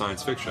exposure to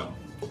science fiction?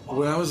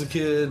 When I was a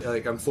kid,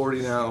 I'm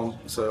 40 now,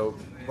 so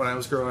when I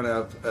was growing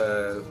up,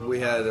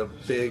 we had a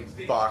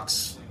big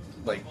box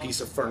like piece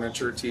of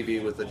furniture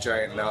TV with a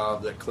giant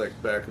knob that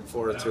clicked back and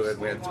forth to it.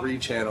 We had 3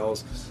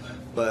 channels.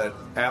 But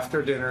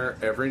after dinner,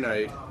 every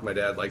night, my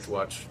dad liked to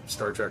watch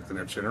Star Trek The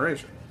Next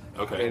Generation.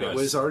 Okay, And nice. it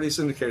was already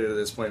syndicated at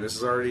this point. This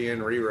is already in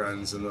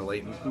reruns in the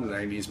late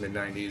 90s,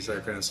 mid-90s,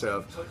 that kind of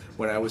stuff,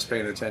 when I was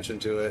paying attention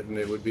to it. And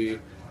it would be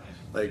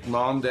like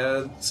mom,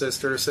 dad,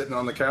 sister sitting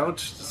on the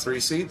couch, 3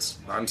 seats.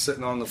 I'm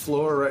sitting on the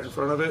floor right in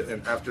front of it.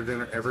 And after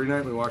dinner, every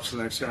night, we watched The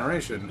Next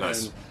Generation.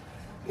 Nice. And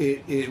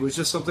it was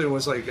just something that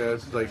was like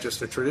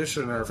just a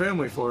tradition in our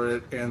family for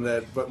it, and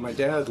but my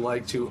dad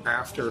liked to,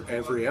 after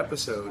every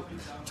episode,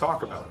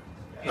 talk about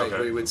it. Like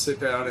Okay. we would sit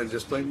down and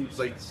just like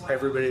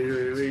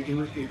everybody.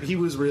 He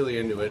was really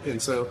into it,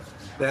 and so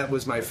that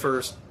was my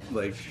first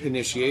like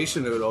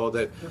initiation of it all.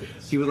 That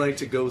he would like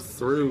to go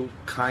through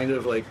kind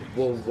of like,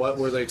 well, what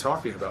were they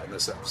talking about in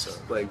this episode?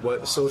 Like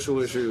what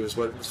social issues,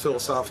 what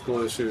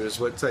philosophical issues,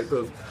 what type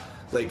of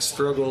like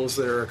struggles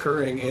that are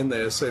occurring in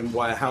this, and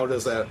how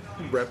does that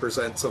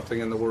represent something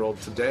in the world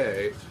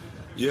today?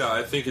 Yeah,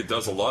 I think it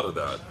does a lot of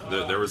that.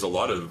 There was a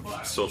lot of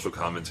social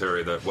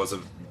commentary that was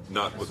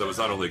not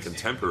only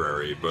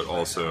contemporary, but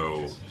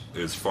also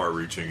is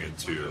far-reaching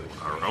into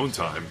our own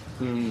time.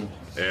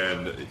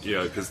 And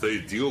yeah, because they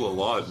deal a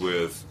lot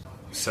with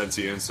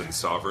sentience and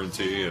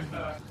sovereignty, and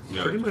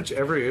Pretty much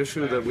every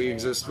issue that we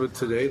exist with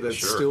today that's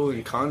Sure. still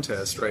in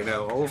contest right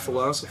now. All of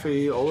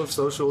philosophy, all of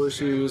social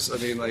issues. I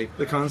mean, like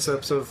the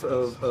concepts of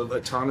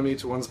autonomy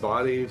to one's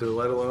body, to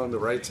let alone the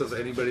rights of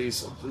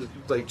anybody's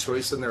like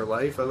choice in their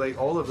life. I like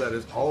all of that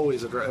is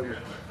always addressed.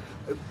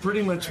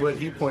 Pretty much what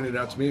he pointed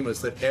out to me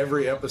was that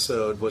every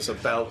episode was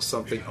about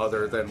something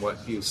other than what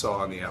you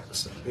saw in the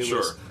episode. It Sure.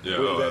 was, Yeah,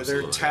 they're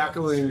absolutely.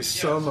 tackling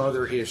some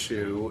other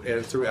issue,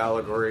 and through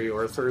allegory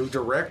or through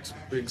direct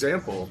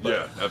example.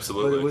 Yeah,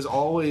 absolutely. But it was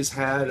always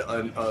had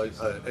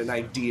an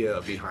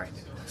idea behind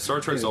it. Star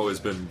Trek's always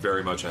been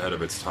very much ahead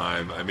of its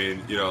time. I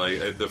mean,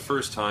 like the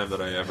first time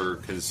that I ever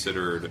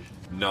considered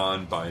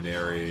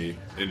non-binary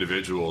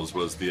individuals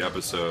was the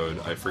episode,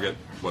 I forget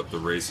what the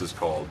race is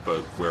called,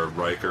 but where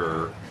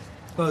Riker...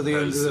 Oh,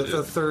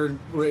 the third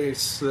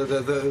race,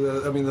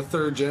 the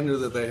third gender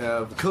that they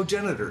have,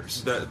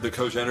 cogenitors. The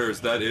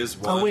cogenitors, that is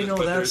one. Oh wait, no,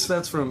 but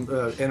that's from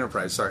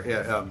Enterprise. Sorry,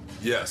 yeah.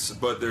 Yes,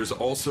 but there's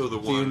also the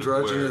one The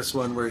androgynous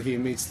one where he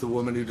meets the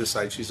woman who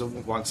decides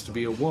wants to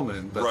be a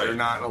woman, but Right. they're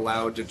not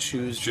allowed to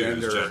choose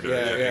gender.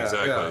 Yeah,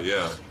 exactly,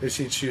 yeah. If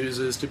she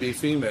chooses to be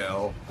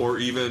female. Or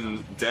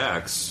even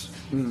Dax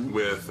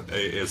with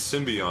a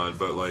symbiont,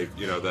 but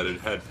that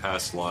it had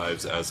past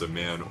lives as a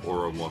man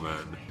or a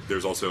woman.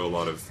 There's also a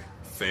lot of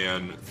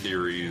fan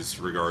theories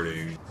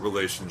regarding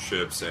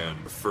relationships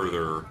and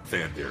further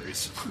fan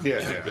theories. Yeah.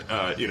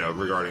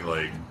 Regarding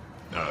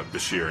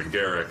Bashir and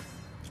Garrick.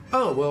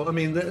 Oh well, I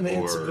mean, I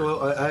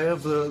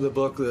have the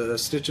book, The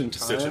Stitch in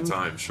Time. Stitch in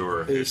Time,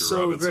 sure. It's Andrew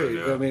so Robinson,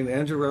 great. yeah. I mean,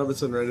 Andrew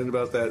Robinson writing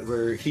about that,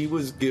 where he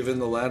was given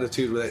the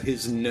latitude that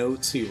his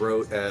notes he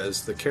wrote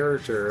as the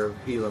character of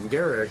Elam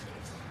Garrick,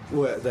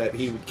 that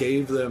he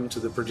gave them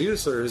to the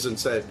producers and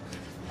said,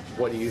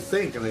 what do you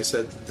think? And they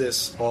said,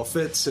 this all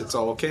fits, it's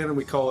all canon,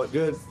 we call it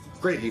good.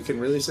 Great, you can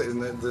release it.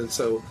 And then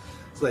so,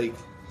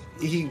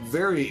 he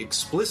very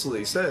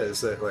explicitly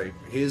says that,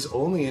 his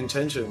only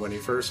intention when he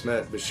first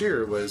met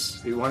Bashir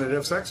was he wanted to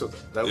have sex with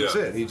him. That was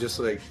Yeah. it. He just,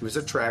 he was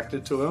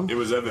attracted to him. It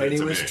was evident and he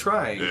to was me.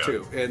 trying Yeah.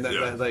 to. And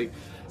Yeah.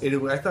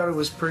 I thought it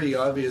was pretty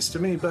obvious to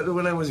me, but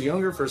when I was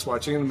younger, first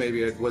watching him,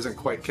 maybe I wasn't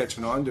quite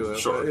catching on to it.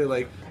 Sure.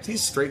 But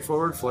he's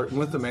straightforward, flirting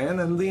with the man,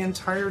 and the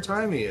entire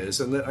time he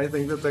is. And I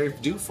think that they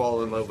do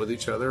fall in love with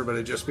each other, but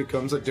it just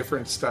becomes a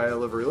different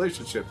style of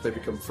relationship. They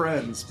become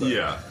friends. But,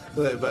 Yeah.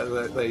 But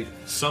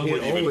Some it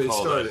would even always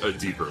call started. that a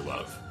deeper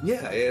love.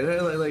 Yeah,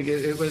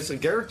 it was.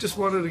 Garrick just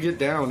wanted to get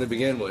down to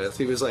begin with.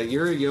 He was like,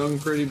 "You're a young,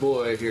 pretty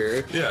boy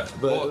here." Yeah,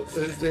 but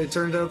it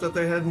turned out that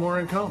they had more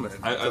in common.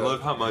 I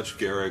love how much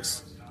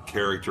Garrick's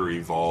character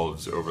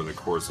evolves over the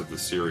course of the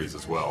series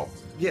as well.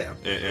 Yeah,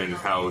 And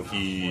how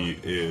he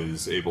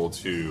is able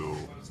to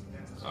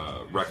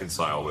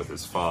reconcile with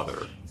his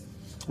father.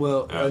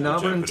 well, At the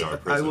Anabran, Jem'Hadar I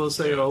prison, will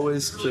say yeah.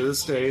 always to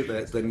this day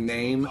that the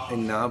name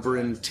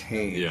Anabran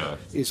Tain Yeah.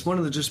 is one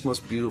of the just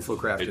most beautiful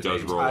crafted It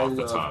does names. roll I off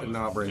the love tongue.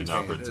 Anabran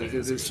Anabran Tain. Tain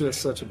is It's good.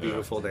 just such a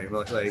beautiful name.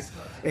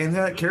 And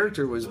that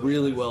character was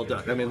really well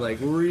done. I mean,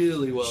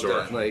 really well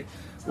Sure. done.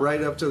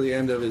 Right up to the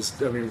end of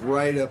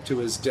right up to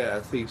his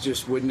death, he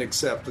just wouldn't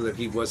accept that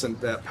he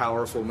wasn't that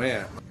powerful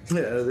man.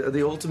 Yeah,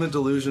 the ultimate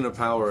delusion of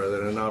power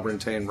that Anabran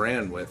Tain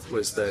ran with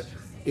was that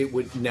it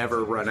would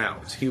never run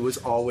out. He was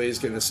always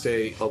going to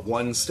stay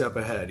one step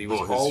ahead. He was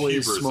Well, his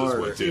always hubris smart. is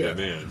what did Yeah. him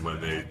in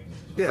when they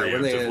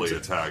When they preemptively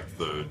attacked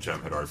the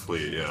Jem'Hadar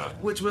fleet, yeah.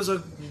 Which was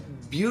a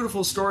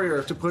beautiful story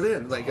arc to put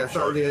in. I thought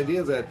Sure. the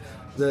idea that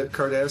the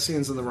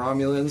Cardassians and the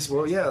Romulans,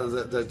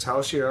 the Tal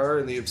Shiar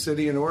and the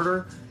Obsidian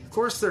Order, of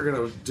course they're going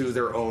to do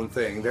their own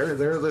thing. They're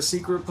the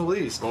secret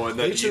police. Oh, and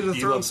they that should have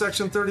you thrown love-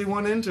 Section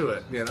 31 into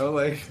it,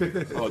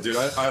 Oh, dude,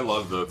 I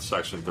love the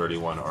Section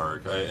 31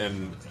 arc.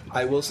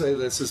 I will say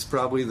this is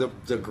probably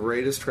the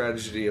greatest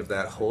tragedy of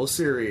that whole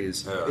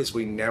series Yeah. is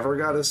we never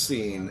got a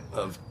scene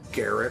of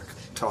Garrick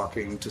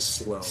talking to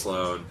Sloane.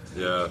 Sloane,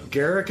 yeah.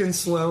 Garrick and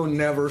Sloane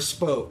never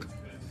spoke.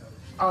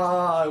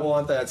 I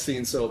want that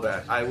scene so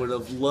bad. I would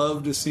have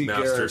loved to see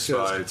Master Garrick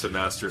Spy to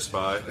Master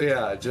Spy.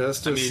 Yeah,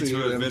 just to see to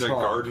have them been a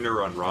talk.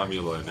 gardener on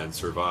Romulan and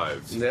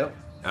survived Yep.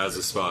 as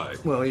a spy.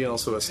 Well, he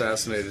also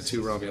assassinated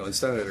 2 Romulan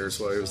senators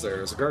while he was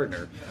there as a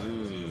gardener.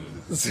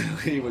 So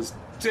he was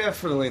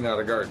definitely not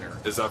a gardener.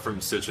 Is that from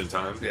Stitch in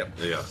Time? Yep.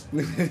 Yeah.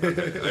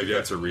 Okay. I've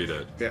yet to read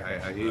it.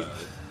 Yeah, He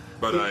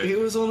he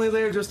was only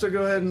there just to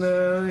go ahead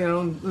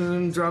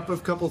and drop a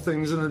couple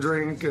things in a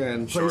drink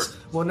and place. Sure.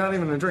 Well, not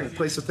even a drink.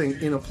 Place a thing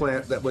in a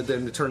plant that would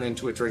then turn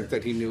into a drink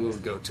that he knew it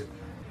would go to.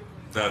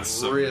 That's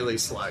some Really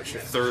sly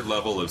shit. third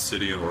level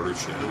Obsidian Order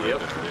shit. Right Yep.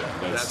 there.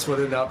 Yeah, That's what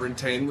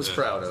Brentane was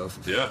proud of.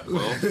 Yeah,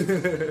 well,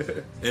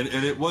 and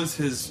it was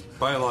his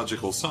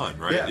biological son,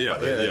 right?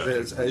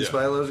 His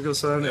biological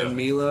son, Yeah. and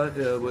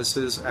Mila was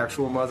his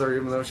actual mother,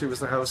 even though she was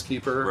the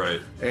housekeeper.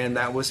 Right. And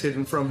that was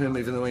hidden from him,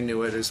 even though he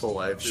knew it his whole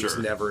life. It was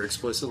Sure. never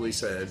explicitly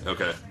said.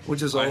 Okay.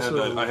 Which is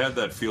also... I had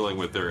that feeling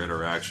with their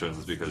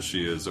interactions because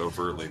she is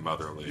overtly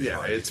motherly. Yeah,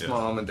 like, it's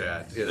mom and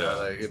dad,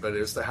 but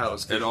it's the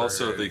housekeeper. And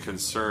also the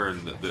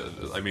concern,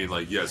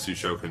 yes, you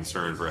show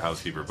concern for a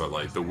housekeeper, but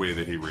like the way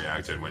that he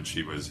reacted when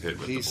she was hit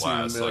with the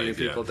blast. Seen a million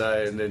people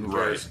die and didn't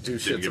do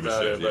shit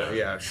about it, but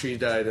yeah, she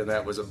died and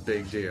that was a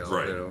big deal.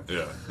 Right, You know?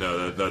 yeah.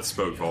 No, that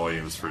spoke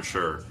volumes for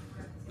sure.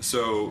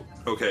 So,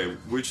 okay,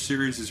 which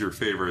series is your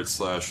favorite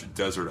 /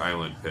 desert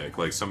island pick?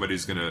 Like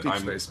somebody's gonna, Deep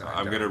Space Nine,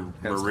 I'm gonna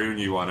maroon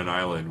you on an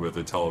island with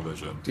a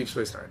television. Deep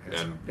Space Nine,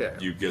 yes.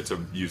 And you get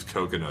to use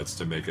coconuts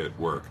to make it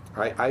work.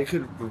 I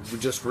could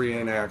just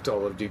reenact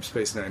all of Deep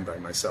Space Nine by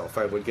myself.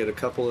 I would get a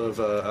couple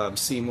of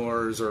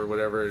Seymours or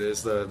whatever it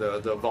is, the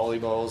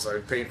volleyballs.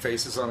 I'd paint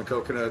faces on the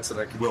coconuts, and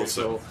I could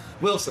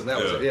Wilson,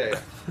 that was it. Yeah.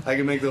 I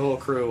can make the whole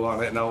crew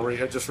on it, and I'll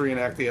just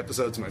reenact the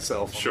episodes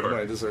myself on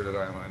my deserted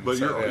island. But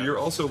you're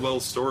also well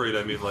storied.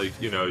 I mean, like,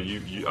 you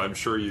I'm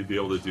sure you'd be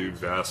able to do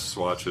vast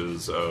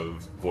swatches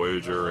of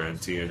Voyager and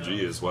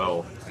TNG as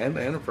well. And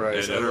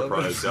Enterprise. And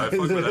Enterprise. I fuck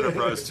with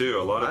Enterprise too.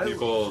 A lot of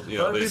people,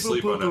 they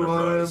sleep on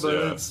Enterprise.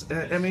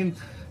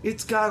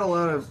 It's got a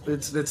lot of.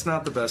 It's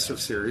not the best of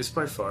series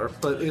by far,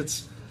 but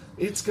it's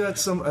got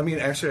some. I mean,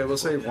 actually, I will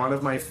say one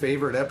of my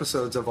favorite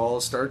episodes of all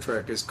of Star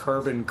Trek is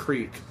Carbon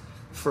Creek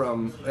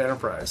from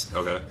Enterprise.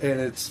 Okay.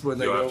 And it's when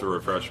You'll have to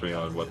refresh me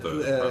on what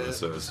the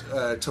premise is.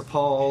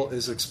 T'Pol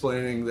is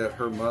explaining that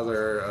her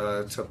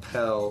mother,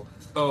 T'Pel,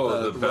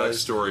 the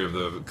backstory of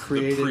the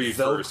created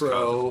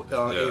Velcro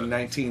in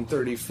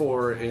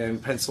 1934 in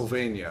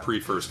Pennsylvania.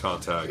 Pre-first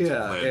contact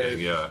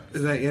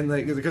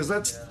landing, because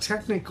that's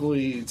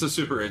technically... It's a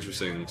super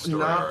interesting story.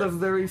 Not the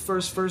very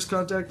first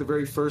contact. The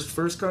very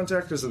first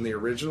contact is in the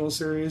original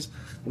series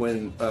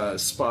when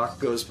Spock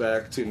goes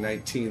back to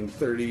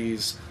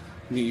 1930s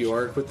New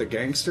York with the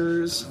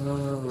gangsters.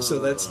 So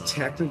that's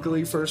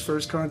technically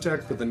first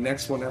contact, but the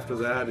next one after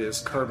that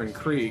is Carbon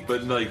Creek.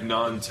 But like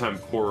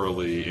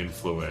non-temporally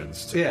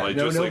influenced. Yeah, like,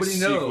 nobody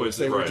knows.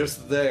 They were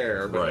just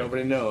there, but Right.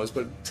 nobody knows.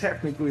 But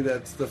technically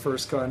that's the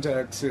first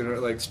contact.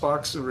 Like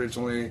Spock's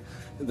originally,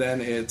 then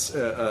it's,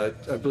 I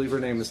believe her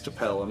name is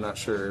T'Pel, I'm not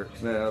sure.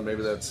 No,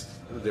 maybe that's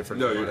a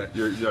different No, one.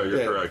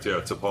 you're correct. Yeah,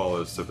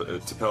 T'Pel is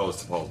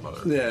T'Pel's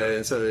mother. Yeah,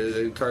 and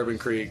so Carbon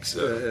Creek's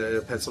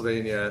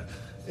Pennsylvania.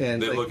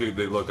 And they look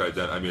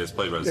identical. I mean, it's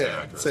played by the same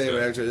actress. Same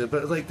actress.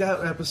 But like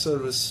that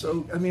episode was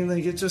so. I mean,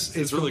 like it's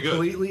really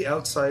completely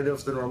outside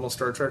of the normal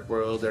Star Trek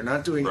world. They're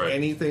not doing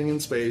anything in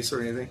space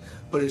or anything.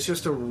 But it's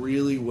just a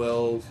really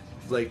well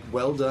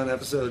done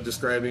episode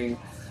describing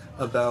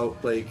about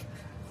like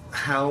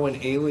how an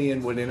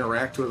alien would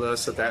interact with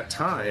us at that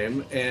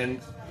time,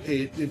 and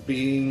it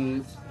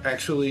being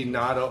actually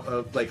not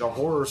a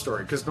horror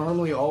story. Because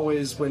normally,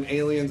 always when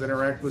aliens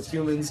interact with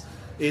humans,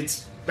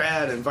 it's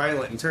bad and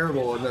violent and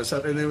terrible and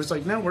stuff, and it was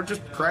like, no, we're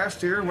just crashed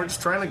here and we're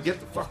just trying to get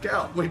the fuck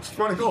out. We just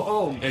want to go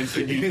home. And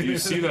you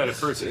see that at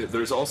first.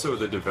 There's also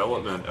the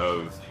development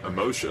of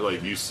emotion.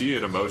 Like you see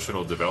an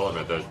emotional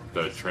development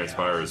that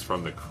transpires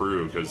from the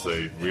crew because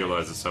they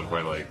realize at some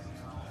point, like,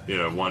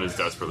 one is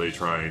desperately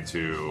trying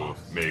to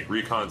make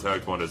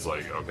recontact. One is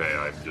like, okay,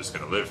 I'm just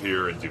going to live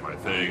here and do my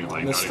thing.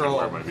 Like, not even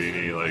wear my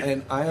beanie. Like,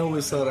 and I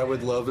always thought I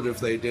would love it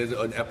if they did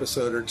an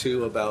episode or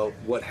two about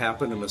what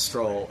happened to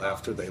Mistral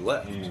after they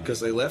left. Because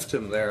they left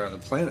him there on the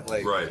planet.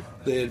 Like,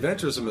 the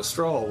Adventures of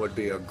Mistral would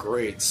be a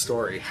great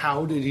story.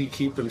 How did he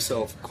keep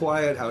himself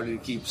quiet? How did he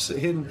keep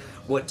hidden?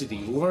 What did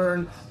he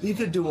learn? You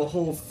could do a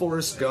whole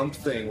Forrest Gump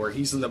thing where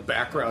he's in the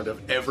background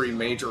of every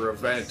major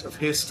event of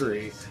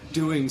history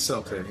doing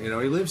something. He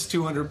lives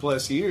 200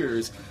 plus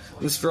years.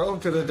 Mistral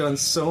could have done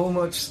so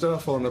much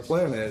stuff on the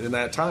planet in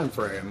that time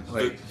frame.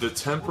 Like the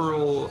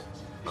temporal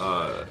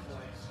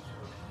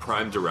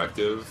prime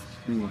directive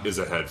is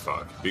a head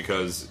fuck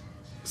because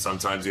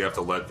sometimes you have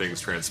to let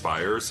things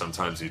transpire,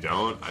 sometimes you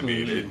don't. I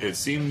mean, it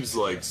seems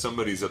like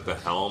somebody's at the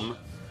helm,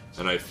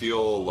 and I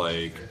feel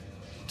like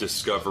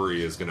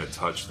Discovery is going to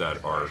touch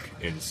that arc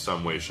in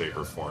some way, shape,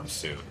 or form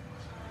soon.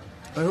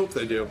 I hope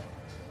they do.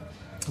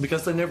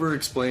 because they never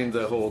explained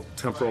the whole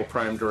temporal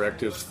prime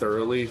directive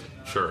thoroughly.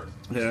 Sure.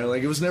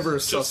 Like it was never a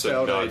Just sussed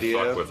out not idea.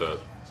 fuck with it.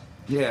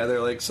 Yeah,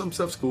 they're like some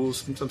stuff's cool,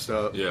 some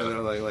stuff. Yeah.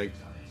 Like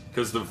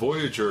Because the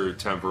Voyager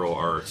temporal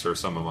arcs are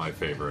some of my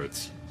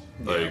favorites.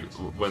 Like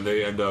when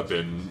they end up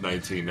in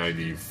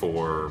 1994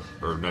 or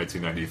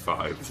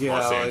 1995,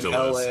 Los Angeles,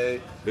 LA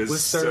with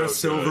Sarah so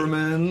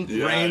Silverman,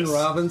 yes. Rain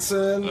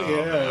Robinson. Oh,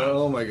 yeah, man.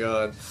 oh my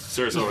God.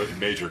 Sarah Silverman,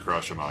 major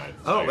crush of mine.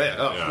 Oh Like, man,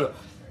 yeah.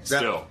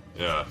 Still,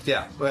 yeah.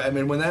 Yeah, I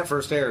mean when that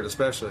first aired,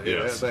 especially.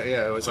 Yes.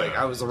 It was like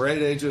I was the right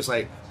age. Just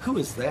like, who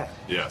is that?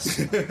 Yes.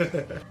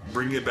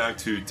 Bringing it back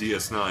to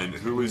DS9,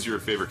 who is your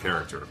favorite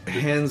character?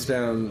 Hands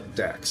down,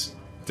 Dax.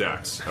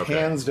 Dax. Okay.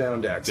 Hands down,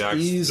 Dax. Dax,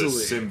 Easily.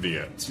 the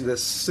symbiote. The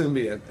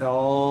symbiote,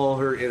 all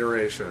her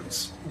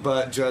iterations.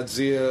 But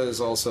Jadzia is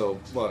also,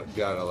 well,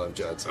 God, I love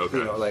Jadzia.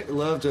 Okay.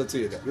 Love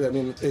Jadzia. I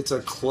mean, it's a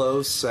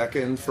close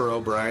second for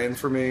O'Brien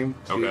for me.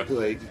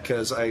 Okay.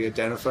 Because I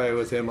identify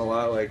with him a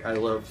lot. Like, I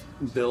love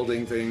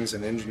building things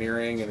and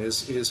engineering, and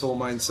his whole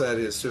mindset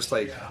is just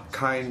like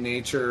kind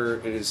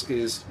nature. Is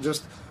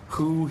just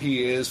who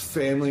he is,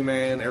 family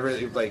man,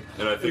 everything. Like,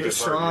 and I think it's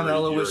Sean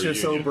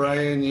Aloysius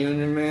O'Brien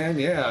Union man.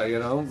 Yeah,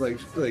 like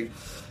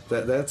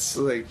that's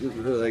like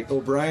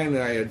O'Brien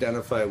I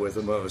identify with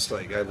the most.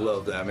 Like, I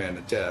love that man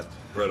to death.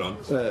 Right on.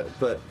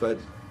 But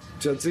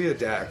Jadzia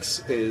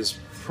Dax is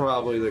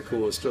probably the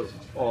coolest of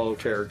all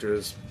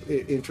characters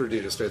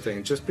introduced, I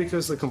think, just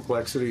because the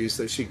complexities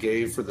that she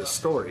gave for the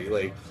story.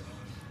 Like,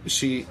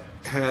 she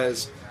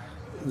has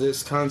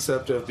this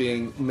concept of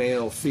being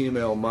male,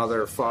 female,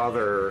 mother,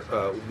 father,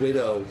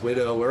 widow,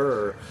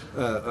 widower,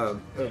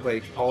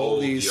 like all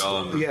Old, these,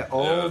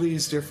 young.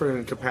 These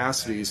different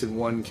capacities in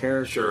one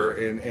character, Sure.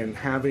 and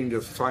having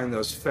to find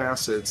those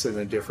facets in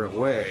a different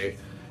way,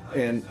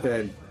 and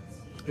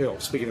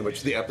speaking of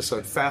which, the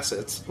episode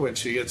Facets, when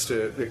she gets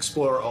to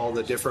explore all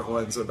the different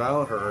ones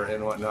about her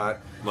and whatnot.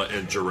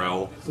 And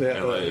Jarrell.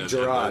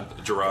 Gerard.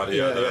 Gerard,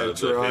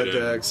 Gerard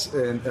Dax.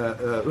 And,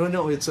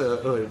 it's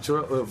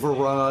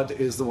Varad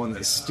is the one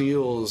that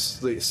steals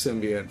the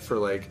symbiont for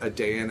like a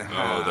day and a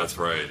half. Oh, that's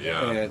right,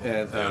 yeah.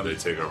 And they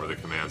take over the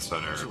command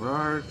center.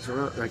 Gerard,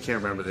 I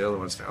can't remember the other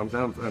ones now.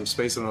 I'm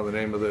spacing on the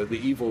name of the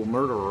evil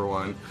murderer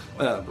one.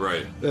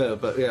 Right.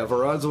 But yeah,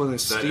 Varad's the one that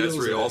steals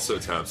Esri it. also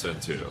taps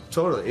into.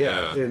 Totally,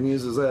 yeah. And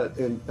uses that.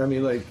 And I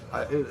mean, like,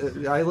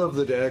 I love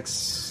the Dax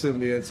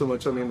symbiote so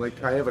much. I mean,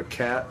 like, I have a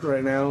cat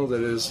right now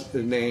that is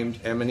named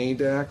Emily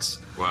Dax.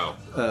 Wow.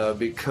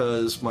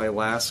 Because my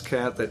last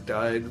cat that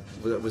died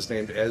that was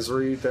named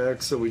Esri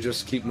Dax, so we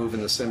just keep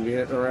moving the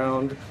symbiote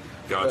around.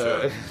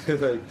 Gotcha.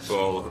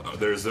 Well,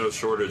 there's no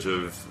shortage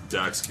of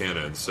Dax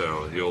canon,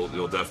 so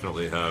you'll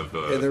definitely have.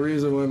 And the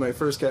reason why my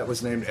first cat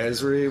was named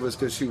Esri was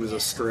because she was a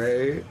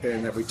stray,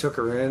 and that we took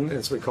her in,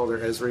 and so we called her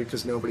Esri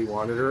because nobody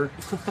wanted her.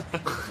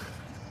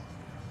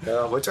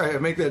 Which I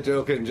make that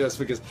joke in just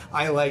because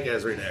I like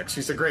Esri Dax.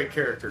 She's a great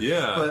character.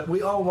 Yeah. But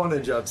we all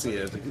wanted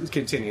Jadzia to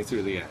continue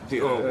through the end.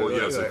 Oh, well,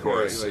 yes, of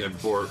course. Right, and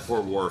for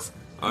Worf.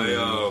 I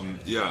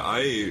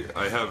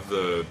have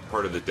the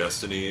part of the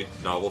Destiny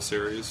novel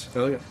series.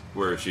 Oh, yeah.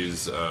 Where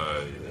she's,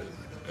 I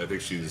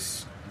think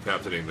she's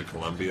captaining the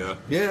Columbia.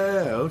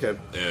 Yeah, okay.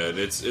 And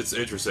it's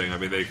interesting. I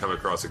mean, they come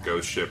across a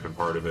ghost ship in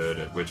part of it,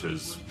 which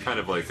is kind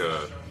of like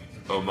a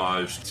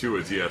homage to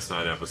a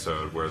DS9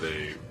 episode where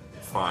they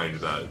find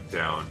that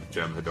downed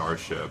Jem'Hadar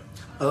ship.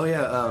 Oh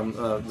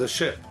yeah, the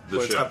ship.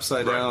 Where it's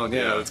upside down.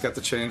 Yeah, it's got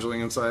the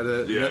changeling inside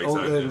it. Yeah,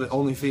 exactly. And the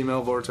only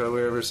female Vorto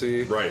we ever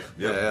see. Right.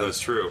 Yeah, that's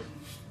true.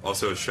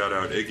 Also, shout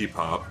out Iggy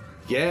Pop.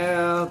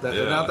 Yeah,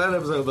 not that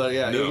episode, but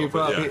yeah, No, Iggy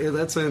Pop. but yeah.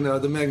 That's in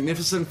the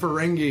Magnificent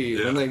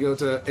Ferengi when they go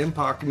to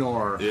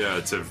Impaknor.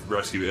 Yeah, to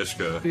rescue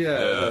Ishka.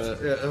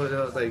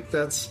 Like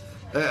that's.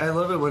 I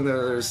love it when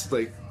there's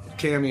like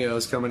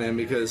cameos coming in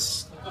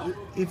because.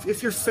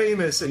 If you're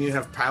famous and you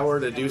have power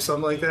to do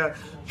something like that,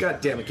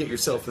 God damn it, get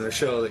yourself in a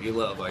show that you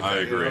love. Like I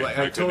agree.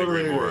 I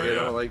totally agree. More,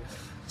 yeah. Like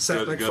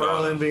Seth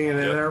MacFarlane being in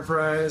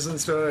Enterprise and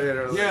stuff.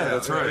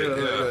 That's right.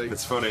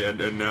 It's funny,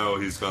 and now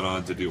he's gone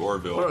on to do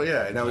Orville. Well,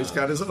 yeah, now he's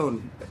got his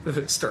own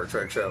Star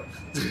Trek show.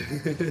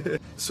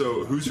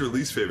 So, who's your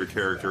least favorite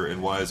character,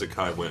 and why is it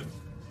Kai Wynn?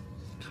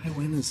 Kai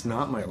Wynn is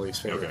not my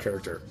least favorite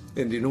character,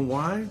 and do you know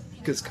why?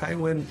 Because Kai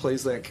Wynn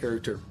plays that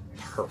character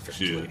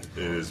perfectly. She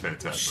is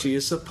fantastic. She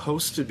is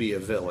supposed to be a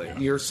villain. Yeah.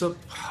 You're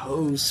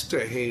supposed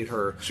to hate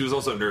her. She was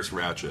also Nurse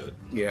Ratched.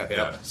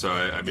 Yeah. So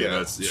I mean,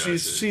 that's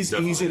she's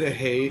easy to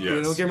hate.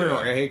 Yes, Don't get me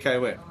wrong. I hate Kai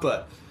Wynn,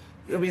 but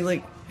I mean,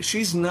 like,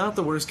 she's not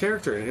the worst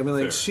character. I mean,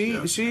 like,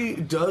 she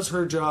does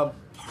her job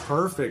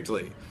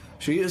perfectly.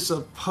 She is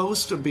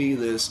supposed to be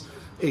this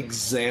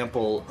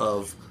example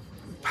of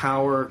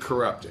power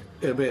corrupting.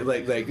 I mean,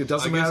 like it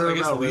doesn't matter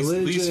about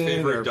religion. Least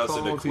favorite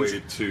doesn't politics.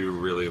 equate to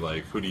really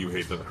like who do you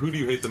hate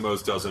the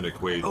most doesn't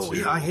equate to. Oh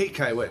yeah, I hate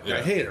Kai Wynn.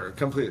 I hate her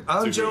completely.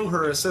 Anjo,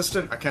 her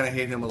assistant, I kind of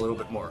hate him a little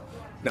bit more.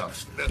 No,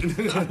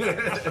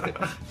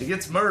 he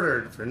gets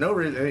murdered for no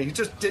reason. I mean, he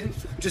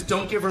just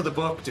don't give her the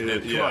book,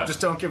 dude. Come on,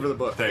 just don't give her the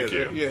book. Thank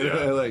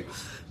you. Like,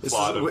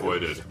 Plot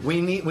avoided.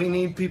 We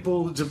need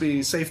people to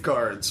be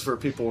safeguards for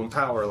people in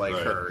power like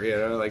Right. her. You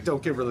know, like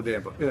don't give her the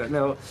damn book.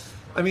 No,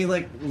 I mean,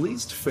 like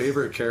least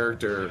favorite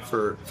character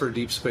for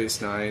Deep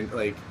Space Nine,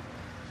 like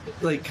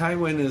Kai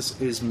Wynn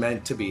is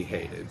meant to be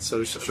hated.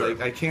 So Sure.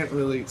 like I can't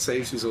really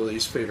say she's the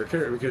least favorite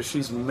character because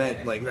she's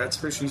meant like that's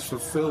her. She's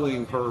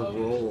fulfilling her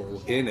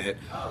role in it.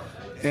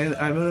 And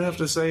I'm gonna have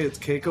to say it's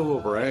Keiko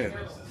O'Brien.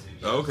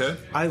 Okay.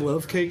 I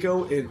love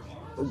Keiko in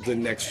The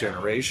Next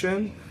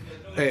Generation.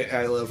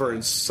 I love her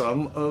in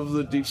some of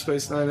the Deep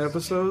Space Nine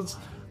episodes,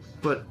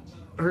 but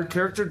her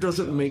character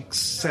doesn't make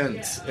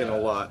sense in a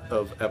lot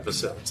of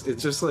episodes.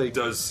 It's just like It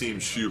does seem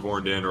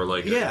shoehorned in, or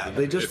like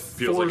they just it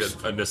feels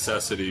forced- like a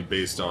necessity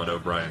based on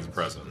O'Brien's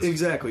presence.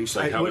 exactly.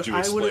 Like, how would you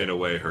explain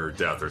away her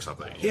death or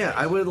something? Yeah,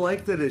 I would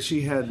like that if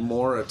she had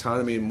more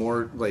autonomy,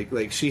 more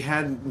like she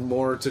had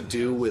more to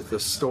do with the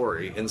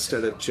story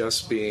instead of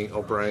just being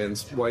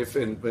O'Brien's wife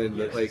and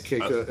like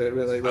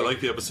Keiko. I like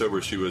the episode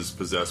where she was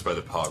possessed by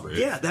the pod wraith.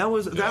 Yeah,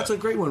 that's a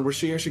great one where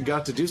she actually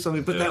got to do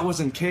something, but that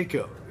wasn't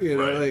Keiko. You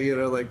know,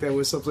 Right. like that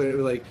was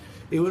something like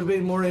it would have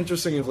been more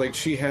interesting if like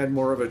she had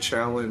more of a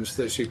challenge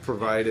that she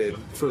provided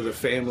for the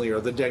family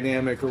or the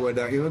dynamic or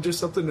whatnot. You know, just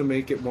something to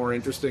make it more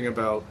interesting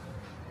about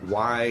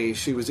why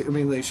she was. I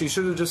mean, like, she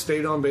should have just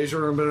stayed on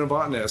Bajor and been a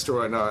botanist or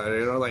whatnot.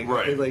 You know,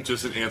 like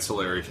just an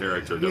ancillary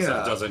character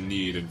doesn't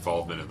need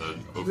involvement in the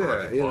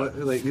overarching plot.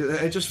 like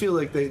I just feel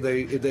like they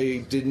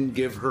didn't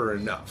give her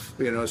enough.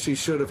 You know, she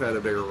should have had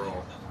a bigger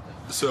role.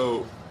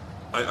 So,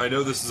 I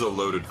know this is a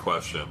loaded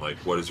question. Like,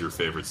 what is your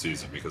favorite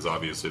season? Because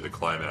obviously the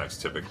climax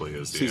typically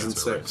is the Season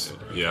answer. 6.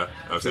 Right? Yeah.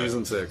 Okay.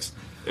 Season 6.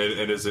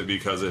 And is it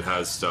because it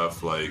has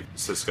stuff like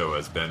Cisco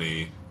as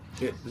Benny?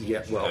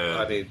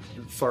 I mean,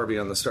 Far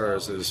Beyond the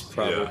Stars is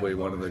probably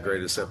one of the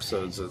greatest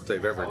episodes that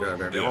they've ever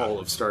done in all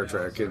of Star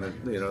Trek. And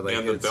And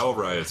the Bell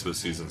Riots was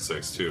season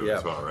 6 too,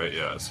 as well, right?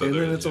 Yeah. So and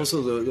then it's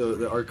also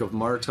the arc of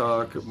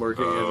Martok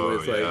working in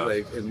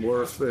with and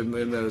Worf and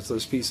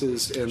those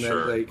pieces, and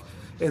then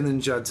and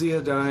then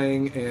Jadzia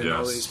dying and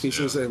all these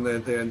pieces, and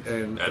then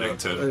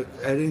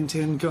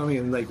Eddington coming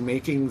and like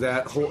making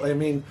that whole. I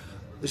mean,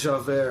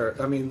 Javert.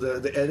 I mean,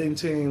 the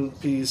Eddington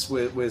piece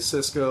with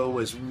Cisco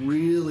was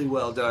really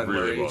well done.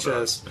 Really where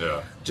well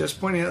he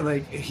just pointing out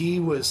like he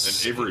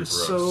was and Avery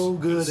so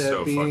good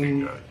at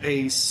being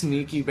a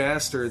sneaky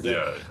bastard.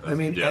 I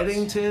mean,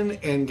 Eddington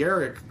and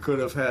Garrick could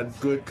have had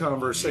good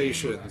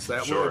conversations.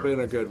 That would have been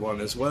a good one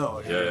as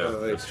well.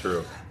 That's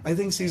true. I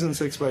think season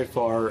 6 by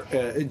far.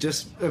 I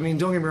mean,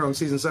 don't get me wrong.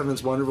 Season 7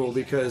 is wonderful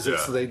because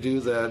they do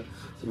that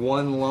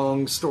one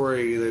long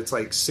story that's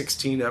like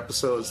 16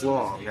 episodes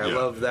long. I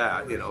love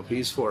that. You know,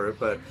 peace for it.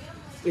 But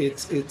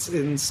it's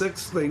in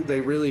 6 they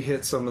really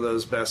hit some of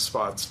those best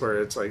spots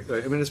where it's like,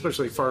 I mean,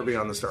 especially Far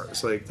Beyond the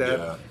Stars. Like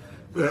that.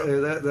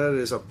 That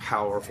is a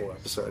powerful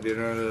episode. You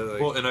know.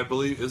 Well, and I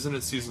believe isn't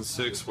it season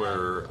 6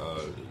 where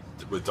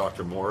with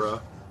Dr.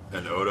 Mora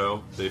and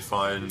Odo, they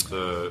find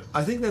the.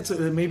 I think that's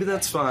maybe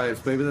that's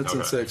 5, maybe that's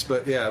in 6,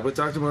 but yeah, with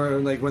Dr. Moore,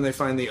 like when they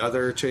find the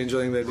other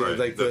changeling that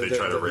they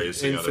try to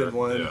raise the infant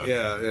one,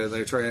 and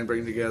they try and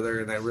bring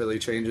together, and that really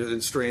changes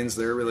and strains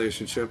their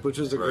relationship, which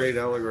is a great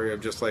allegory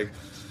of just like.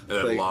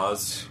 And then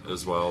Laz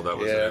as well. That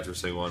was an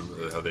interesting one.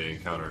 How they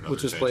encounter another.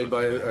 Which is played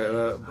by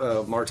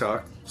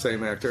Martok,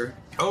 same actor.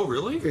 Oh,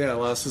 really? Yeah,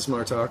 Laz is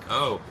Martok.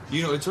 Oh,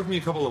 it took me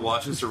a couple of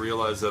watches to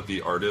realize that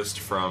the artist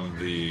from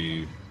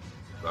the.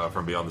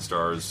 From Beyond the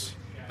Stars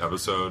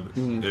episode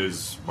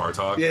is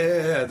Martok.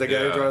 Yeah, the guy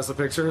who draws the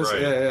pictures.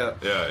 Right.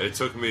 Yeah. It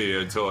took me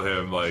until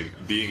him like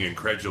being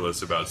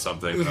incredulous about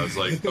something, and I was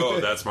like,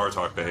 "Oh, that's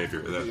Martok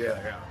behavior."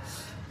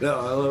 No,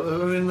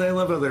 I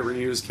love how they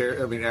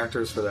reuse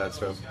actors for that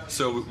stuff.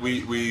 So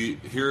we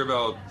hear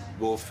about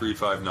Wolf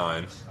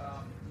 359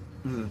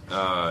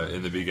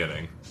 in the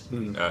beginning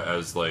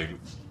as like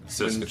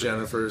Cisco. When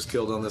Jennifer's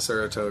killed on the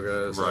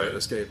Saratoga,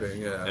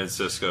 escaping. Yeah, and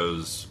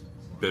Cisco's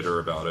bitter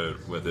about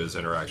it with his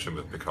interaction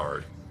with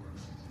Picard,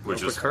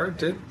 Picard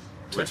did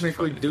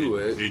technically do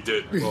it. He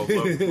did. Well,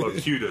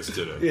 Locutus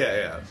did it.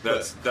 Yeah.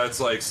 That's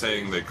like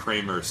saying that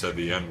Kramer said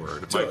the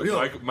N-word.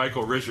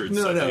 Michael Richards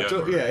said the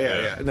N-word.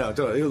 Yeah. No,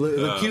 totally.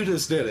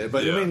 Locutus did it,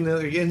 but I mean,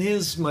 in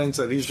his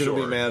mindset, he's going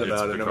to be mad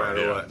about it no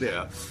matter what.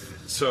 Yeah.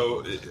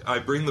 So I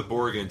bring the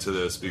Borg into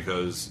this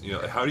because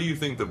how do you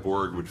think the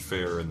Borg would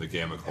fare in the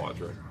Gamma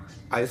Quadrant?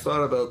 I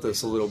thought about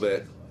this a little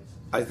bit.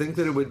 I think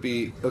that it would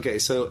be... Okay,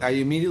 so I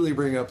immediately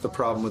bring up the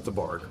problem with the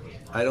Borg.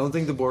 I don't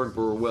think the Borg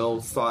were well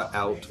thought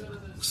out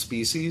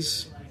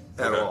species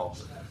at all.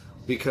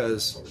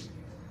 Because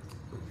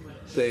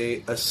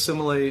they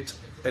assimilate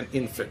an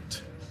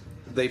infant.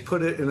 They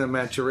put it in a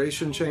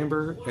maturation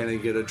chamber and they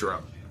get a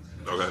drum.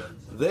 Okay.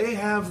 They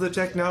have the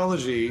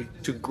technology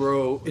to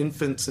grow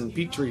infants in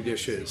petri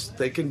dishes.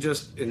 They can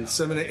just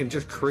inseminate and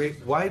just create...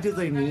 Why do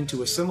they need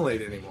to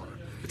assimilate anymore?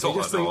 It's all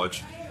about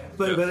knowledge.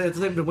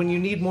 But when you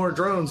need more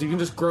drones, you can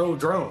just grow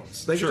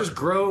drones. They can just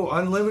grow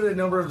unlimited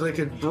number of. They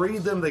could breed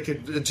them. They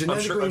could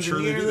genetically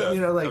engineer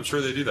them. I'm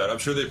sure they do that. I'm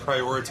sure they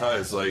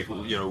prioritize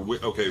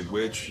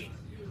which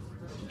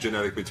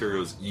genetic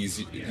material is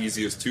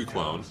easiest to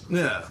clone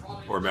Yeah.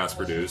 or mass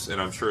produce, and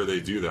I'm sure they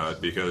do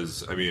that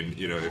because, I mean,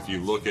 you know, if you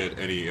look at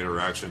any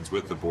interactions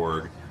with the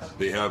Borg,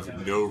 they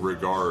have no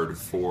regard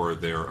for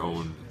their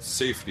own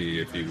safety,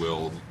 if you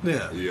will.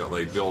 Yeah. You know,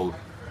 like, they'll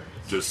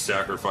just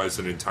sacrifice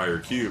an entire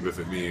cube if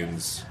it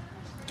means...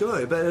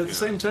 Good, but at the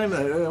same time,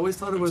 I always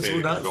thought it was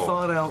not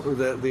thought out, or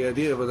that the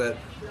idea of that,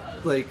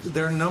 like,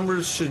 their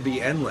numbers should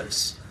be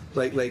endless.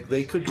 Like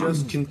they could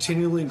just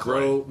continually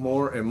grow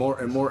more and more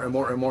and more and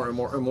more and more and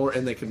more and more,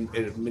 and they can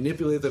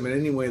manipulate them in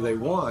any way they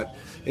want.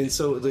 And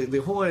so the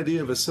whole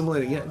idea of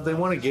assimilating, they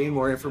want to gain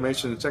more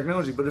information and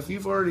technology. But if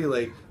you've already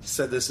like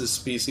said this is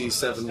species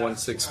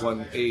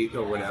 71618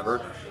 or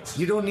whatever,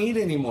 you don't need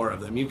any more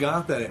of them. You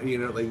got that, you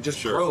know, like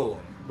just grow.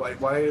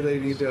 Why do they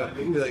need to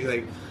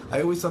like?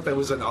 I always thought that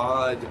was an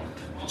odd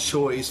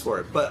choice for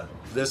it. But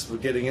this, we're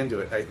getting into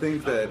it. I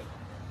think that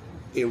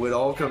it would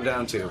all come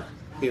down to,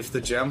 if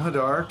the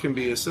Jem'Hadar can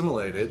be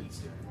assimilated,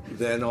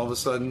 then all of a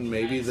sudden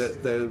maybe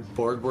the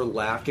Borg were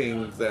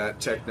lacking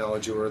that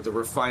technology or the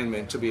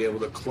refinement to be able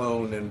to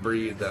clone and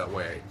breed that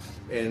way.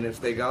 And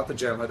if they got the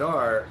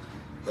Jem'Hadar,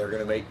 they're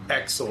going to make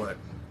excellent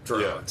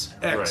drones.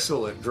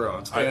 Excellent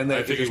drones. And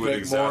they could just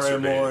make more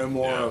and more and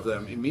more of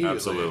them immediately.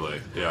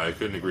 Absolutely. Yeah, I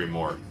couldn't agree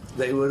more.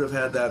 They would have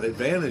had that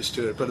advantage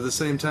to it. But at the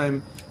same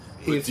time,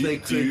 if they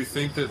could... Do you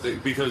think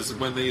that because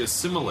when they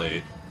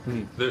assimilate,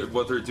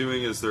 what they're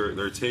doing is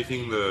they're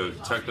taking the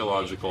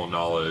technological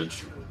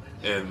knowledge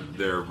and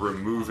they're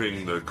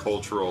removing the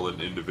cultural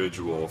and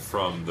individual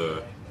from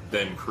the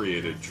then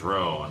created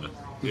drone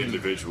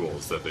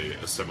individuals that they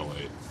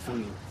assimilate.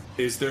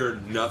 Is there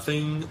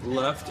nothing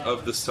left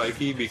of the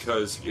psyche?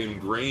 Because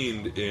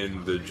ingrained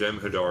in the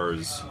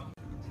Jem'Hadar's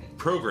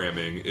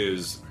programming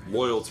is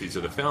loyalty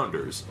to the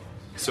founders.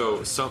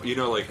 So some, you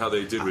know, like how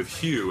they did with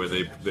Hugh, and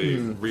they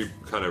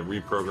kind of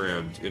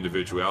reprogrammed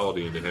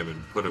individuality into him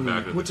and put him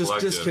back in the collective. Which just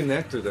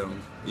disconnected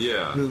him.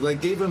 Yeah. Like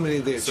gave him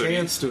the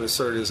chance to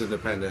assert his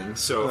independence.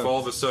 So if all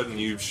of a sudden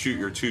you shoot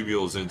your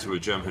tubules into a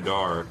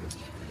Jem'Hadar,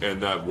 and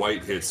that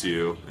white hits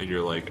you, and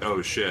you're like,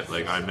 oh shit,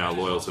 like I'm now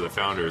loyal to the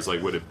founders, like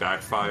would it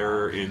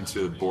backfire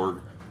into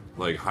Borg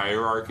like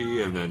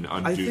hierarchy and then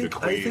undo the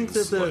Queen's? I think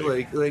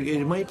that like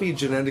it might be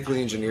genetically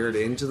engineered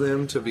into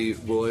them to be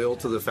loyal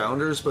to the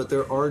founders, but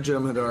there are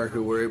Jem'Hadar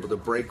who were able to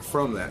break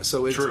from that.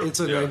 So it's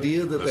an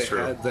idea that they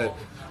had that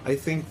I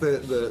think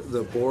that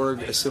the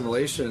Borg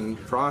assimilation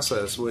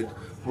process would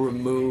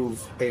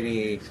remove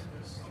any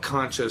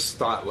conscious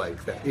thought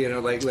like that, you know,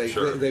 like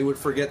they would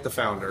forget the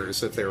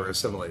founders if they were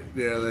assimilated,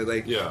 you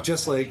know,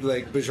 just like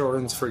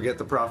Bajorans forget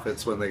the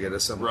prophets when they get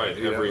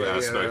assimilated, right? Every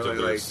aspect of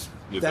their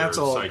that's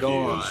all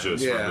gone.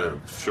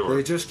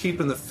 They're just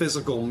keeping the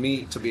physical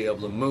meat to be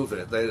able to move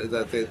it.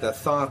 The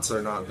thoughts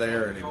are not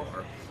there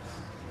anymore.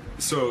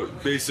 So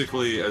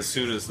basically, as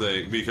soon as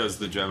because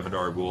the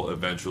Jem'Hadar will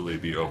eventually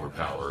be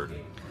overpowered.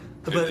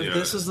 But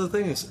this is the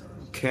thing: is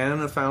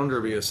can a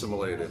founder be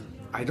assimilated?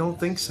 I don't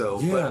think so.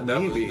 Yeah, but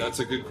maybe that's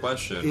a good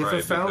question. If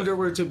a founder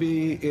were to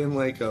be in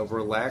like a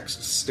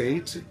relaxed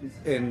state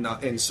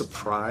and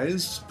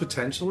surprised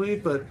potentially,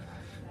 but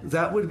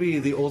that would be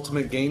the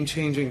ultimate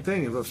game-changing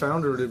thing. If a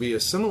founder were to be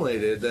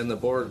assimilated, then the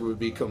Borg would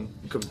become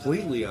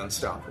completely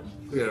unstoppable.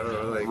 You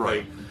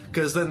know,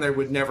 because then they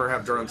would never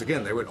have drones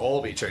again. They would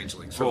all be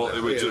changelings. Well,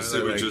 it would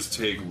just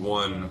take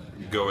one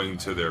going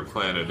to their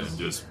planet and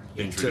just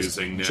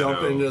introducing just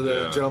jump into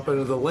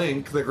the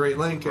link, the Great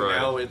Link, and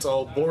now it's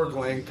all Borg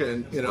Link,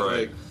 and you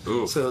know,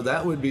 so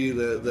that would be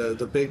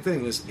the big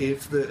thing is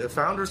if the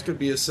founders could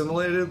be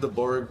assimilated, the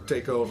Borg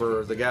take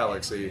over the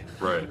galaxy.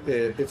 Right.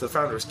 If the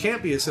founders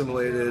can't be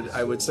assimilated,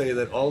 I would say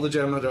that all the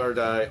Jem'Hadar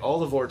die, all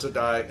the Vorta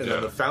die, and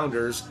then the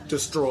founders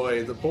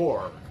destroy the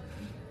Borg,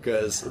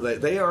 because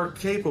they are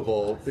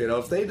capable. You know,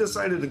 if they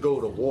decided to go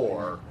to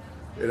war.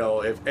 You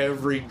know, if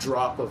every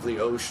drop of the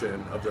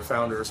ocean of the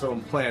founder's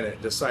home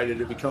planet decided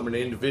to become an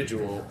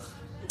individual,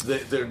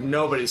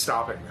 nobody's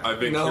stopping them.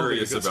 I've been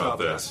curious about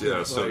this.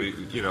 Yeah, so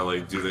you know,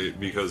 like, do they?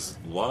 Because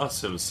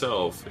Loss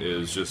himself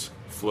is just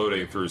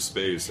floating through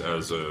space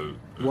as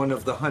one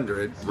of the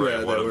 100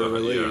 that were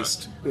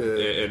released,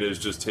 and is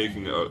just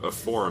taking a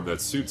form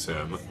that suits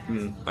him.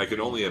 I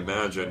can only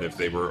imagine if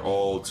they were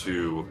all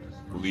to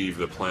leave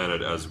the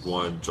planet as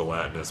one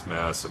gelatinous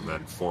mass and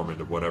then form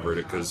into whatever it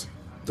is, because.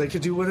 They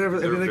could do whatever.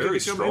 They're they very could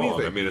become strong.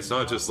 anything. I mean, it's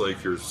not just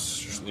like you're,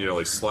 you know,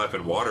 like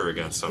slapping water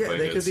against something. Yeah,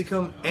 they could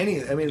become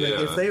anything. I mean, like,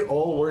 if they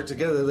all work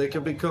together, they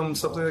could become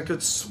something that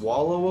could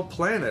swallow a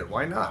planet.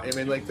 Why not? I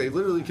mean, like, they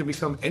literally can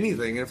become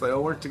anything if they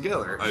all work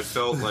together. I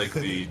felt like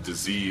the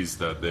disease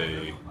that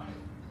they,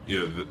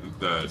 you know,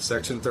 that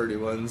Section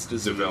 31's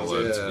disease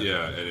developed,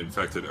 and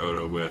infected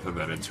Odo with, and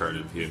then in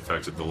turn he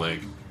infected the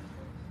Link,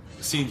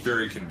 seemed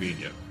very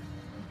convenient.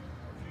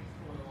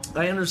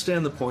 I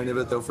understand the point of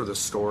it, though, for the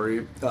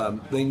story.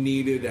 They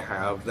needed to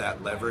have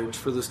that leverage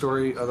for the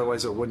story,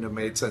 otherwise it wouldn't have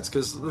made sense.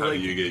 Because how do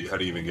you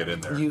even get in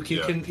there? You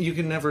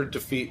can never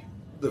defeat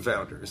the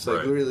founders.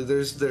 Like really,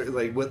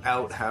 like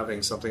without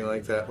having something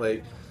like that.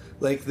 Like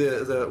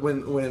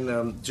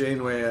when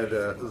Janeway had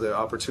the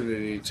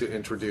opportunity to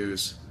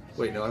introduce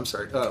Wait, no, I'm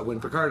sorry. When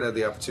Picard had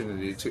the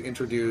opportunity to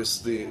introduce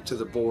to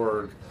the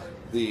Borg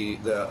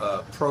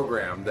the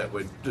program that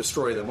would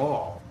destroy them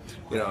all,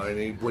 and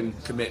he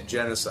wouldn't commit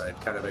genocide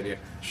kind of idea.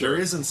 Sure. There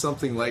isn't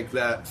something like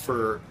that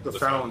for the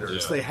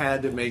founders. Yeah. They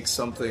had to make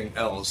something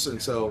else,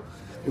 and so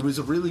it was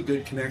a really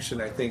good connection,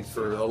 I think,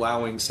 for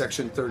allowing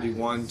Section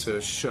 31 to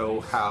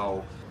show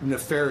how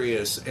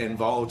nefarious and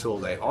volatile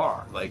they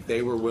are. Like,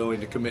 they were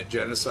willing to commit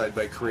genocide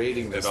by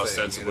creating this And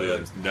thing. ostensibly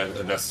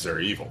a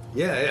necessary evil.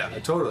 Yeah,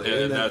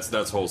 totally. And that's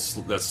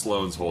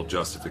Sloane's whole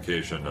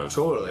justification of...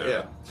 Totally,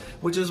 yeah.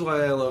 Which is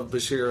why I love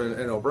Bashir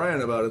and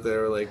O'Brien about it.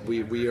 They're like,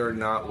 we are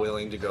not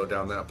willing to go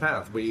down that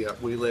path. We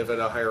live at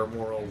a higher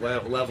moral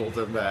level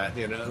than that,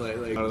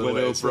 Like When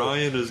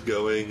O'Brien is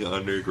going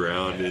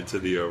underground into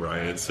the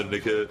Orion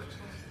Syndicate,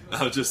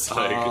 I'm just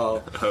like,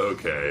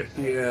 okay.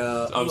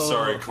 Yeah. I'm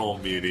sorry, Cole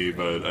Meany,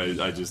 but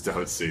I just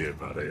don't see it,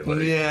 buddy.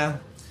 Yeah.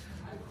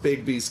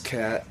 Bigby's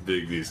cat.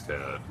 Bigby's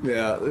cat.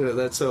 Yeah,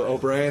 that's so.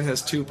 O'Brien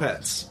has two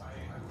pets.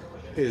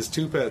 His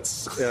two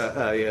pets. He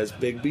has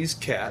Bigby's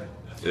cat.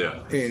 Yeah.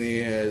 And he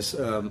has,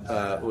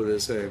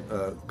 Clarissa,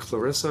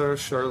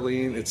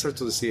 Charlene. It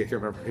starts with a C, I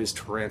can't remember. His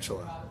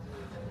tarantula.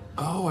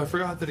 Oh, I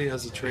forgot that he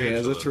has a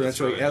tarantula. He has a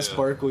tarantula. Right, he asked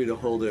Barkley to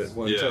hold it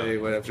one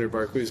time after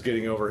Barkley was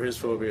getting over his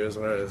phobias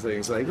and other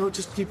things. Like,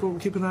 just keep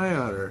an eye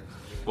on her.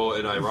 Well,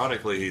 and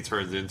ironically, he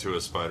turns into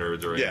a spider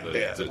during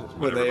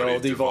when they all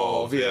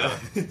devolve. Yeah.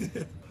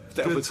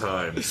 Good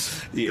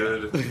times.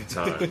 Good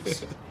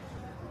times.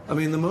 I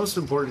mean, the most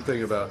important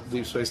thing about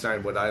Deep Space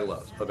Nine, what I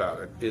love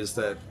about it, is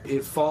that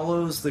it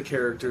follows the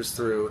characters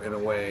through in a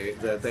way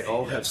that they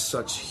all have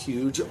such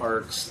huge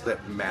arcs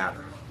that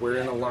matter. Where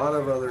in a lot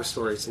of other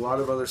stories, a lot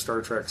of other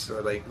Star Treks,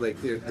 or like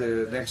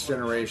the Next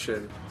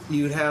Generation,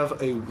 you'd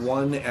have a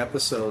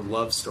one-episode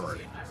love story.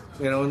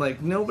 And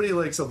like, nobody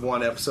likes a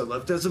one-episode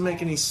love. It doesn't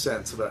make any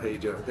sense about how you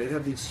do it. They'd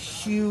have these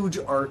huge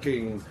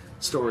arcing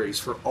stories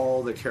for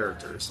all the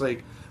characters.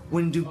 Like,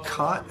 when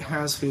Dukat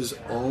has his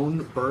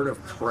own Bird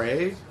of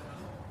Prey,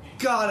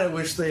 God, I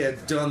wish they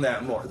had done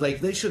that more.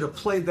 Like, they should have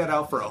played that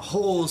out for a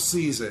whole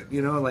season,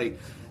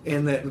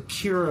 and that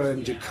Kira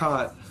and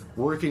Dukat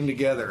working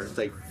together,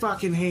 they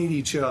fucking hate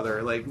each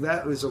other. Like,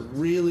 that was a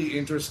really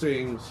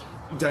interesting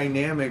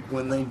dynamic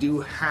when they do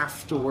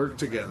have to work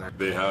together.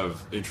 They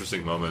have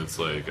interesting moments,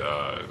 like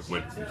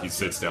when he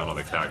sits down on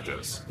the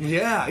cactus.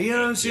 Yeah,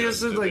 she has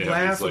to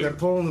laugh and they're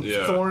pulling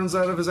the thorns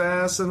out of his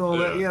ass and all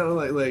that.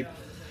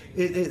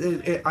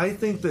 I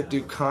think that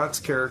Dukat's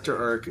character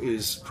arc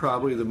is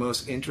probably the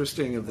most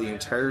interesting of the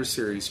entire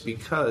series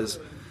because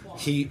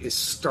he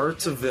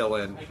starts a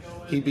villain,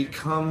 he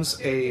becomes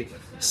a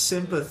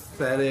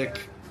sympathetic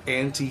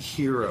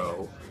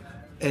anti-hero,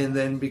 and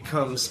then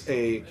becomes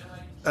a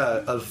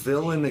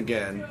villain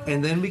again,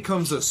 and then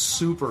becomes a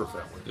super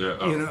villain. Yeah,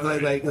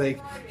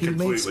 he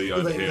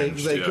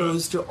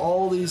goes to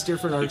all these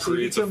different arcs. He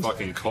creates a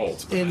fucking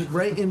cult. And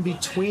right in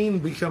between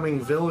becoming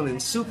villain and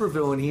super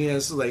villain, he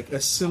has like a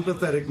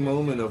sympathetic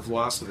moment of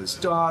loss of his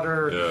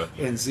daughter.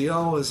 Yeah. And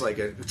Zial is like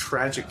a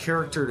tragic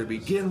character to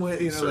begin with.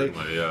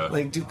 Certainly,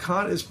 like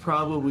Dukat is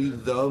probably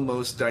the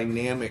most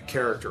dynamic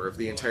character of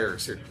the entire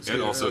series.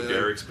 And also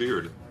Garrick's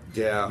beard.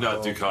 Yeah.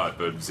 Not Dukat,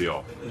 but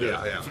Zial.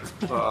 Yeah.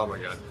 Oh my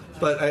god.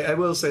 But I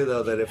will say,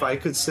 though, that if I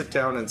could sit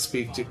down and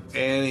speak to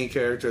any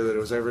character that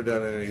was ever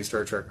done in any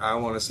Star Trek, I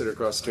want to sit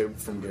across the table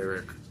from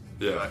Garrick.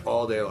 Yeah.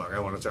 All day long. I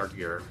want to talk to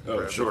Garrick.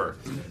 Oh, sure.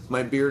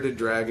 My bearded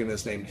dragon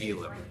is named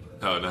Elim.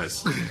 Oh,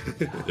 nice.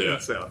 Yeah.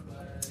 So,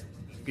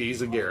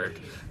 he's a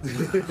Garrick.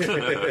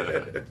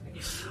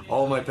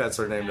 All my pets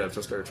are named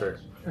after Star Trek.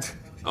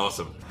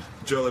 Awesome.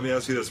 Joe, let me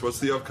ask you this. What's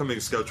the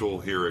upcoming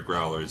schedule here at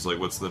Growlers? Like,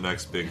 what's the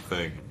next big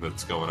thing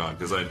that's going on?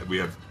 Because we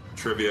have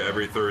trivia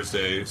every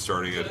Thursday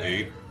starting at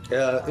 8.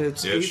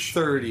 It's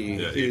 8:30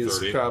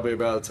 is probably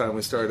about the time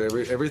we start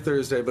every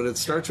Thursday, but it's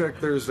Star Trek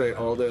Thursday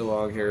all day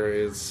long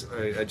here.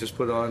 I just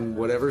put on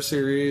whatever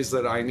series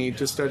that I need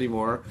to study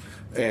more,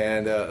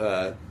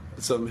 and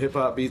some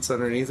hip-hop beats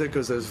underneath it,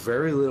 because there's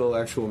very little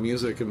actual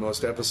music in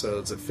most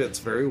episodes. It fits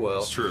very well.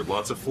 It's true.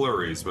 Lots of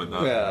flurries, but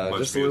not much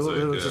just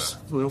music. Just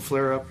a little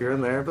flare up here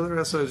and there, but the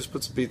rest of it, I just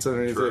put some beats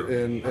underneath it,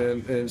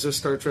 and it's just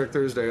Star Trek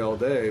Thursday all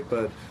day,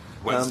 but...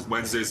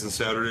 Wednesdays and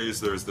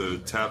Saturdays, there's the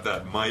Tap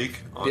That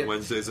Mic on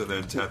Wednesdays, and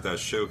then Tap That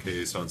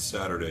Showcase on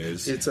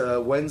Saturdays. It's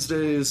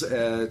Wednesdays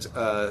at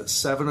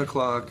 7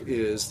 o'clock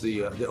is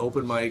the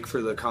open mic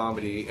for the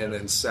comedy, and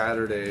then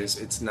Saturdays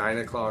it's 9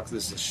 o'clock.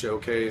 This is the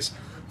showcase.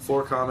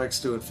 4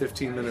 comics doing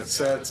 15-minute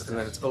sets, and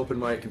then it's open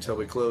mic until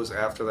we close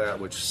after that,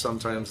 which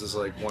sometimes is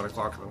like 1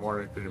 o'clock in the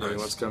morning if anybody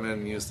wants to come in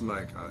and use the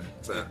mic on it.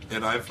 So.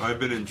 And I've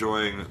been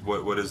enjoying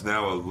what is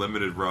now a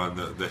limited run,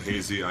 the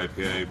Hazy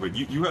IPA, but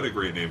you had a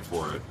great name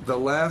for it. The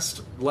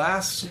last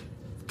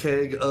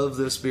keg of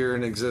this beer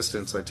in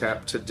existence I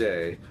tapped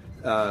today,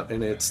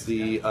 and it's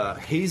the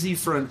Hazy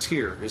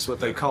Frontier is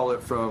what they call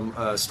it from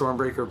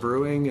Stormbreaker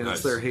Brewing, and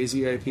it's their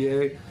Hazy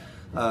IPA.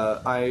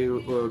 I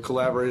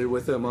collaborated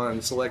with them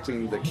on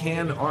selecting the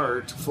can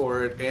art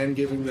for it and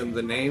giving them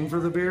the name for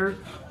the beer,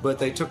 but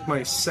they took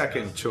my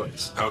second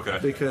choice. Okay.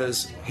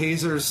 Because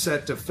Hazer's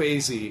Set to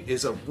Phasey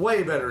is a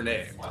way better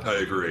name. I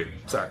agree.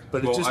 Sorry,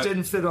 but it just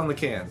didn't fit on the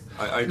can.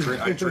 I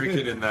drink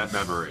it in that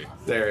memory.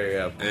 There you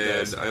go.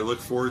 And I look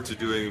forward to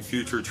doing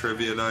future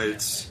trivia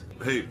nights.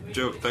 Hey,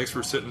 Joe, thanks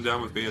for sitting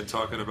down with me and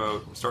talking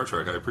about Star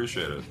Trek. I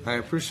appreciate it. I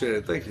appreciate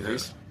it. Thank you,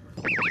 Reese.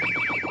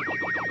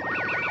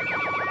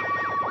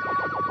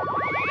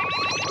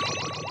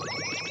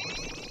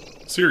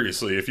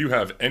 Seriously, if you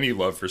have any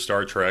love for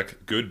Star Trek,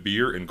 good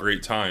beer, and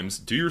great times,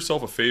 do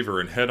yourself a favor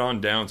and head on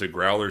down to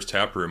Growler's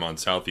Taproom on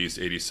Southeast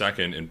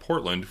 82nd in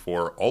Portland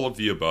for all of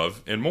the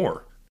above and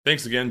more.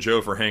 Thanks again, Joe,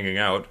 for hanging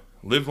out.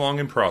 Live long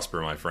and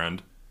prosper, my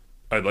friend.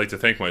 I'd like to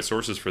thank my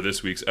sources for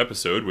this week's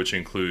episode, which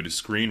include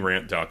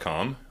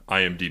ScreenRant.com,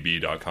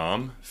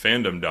 IMDb.com,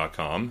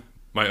 Fandom.com,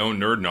 my own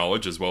nerd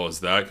knowledge as well as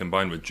that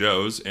combined with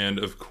Joe's, and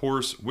of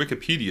course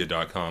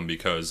Wikipedia.com,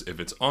 because if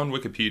it's on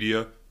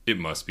Wikipedia, it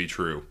must be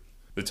true.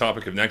 The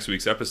topic of next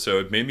week's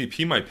episode made me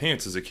pee my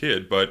pants as a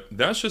kid, but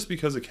that's just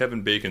because of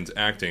Kevin Bacon's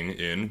acting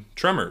in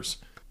Tremors.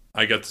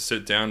 I got to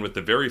sit down with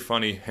the very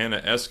funny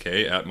Hannah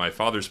S.K. at my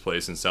father's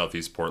place in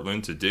Southeast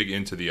Portland to dig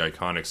into the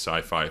iconic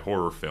sci-fi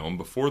horror film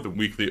before the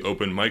weekly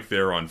open mic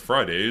there on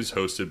Fridays,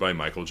 hosted by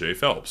Michael J.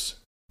 Phelps.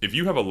 If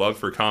you have a love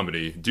for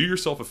comedy, do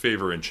yourself a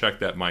favor and check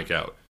that mic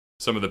out.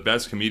 Some of the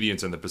best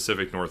comedians in the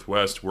Pacific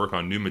Northwest work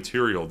on new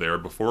material there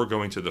before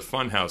going to the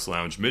Funhouse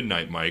Lounge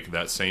midnight mic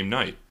that same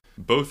night.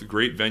 Both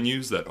great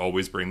venues that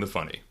always bring the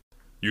funny.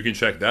 You can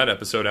check that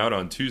episode out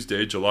on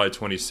Tuesday, July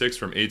 26th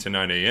from 8 to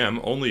 9 a.m.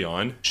 only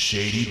on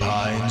Shady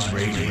Pines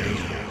Radio.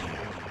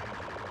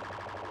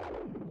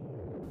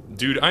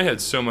 Dude, I had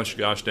so much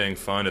gosh dang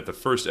fun at the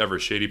first ever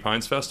Shady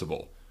Pines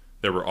Festival.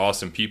 There were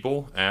awesome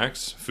people,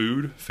 acts,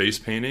 food, face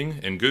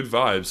painting, and good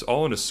vibes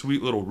all in a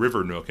sweet little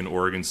river nook in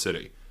Oregon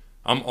City.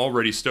 I'm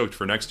already stoked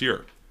for next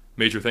year.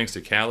 Major thanks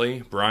to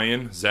Callie,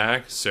 Brian,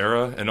 Zach,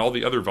 Sarah, and all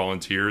the other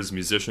volunteers,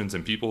 musicians,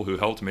 and people who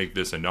helped make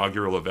this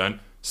inaugural event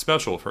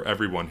special for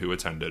everyone who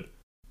attended.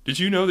 Did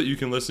you know that you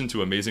can listen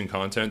to amazing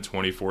content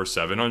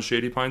 24/7 on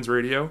Shady Pines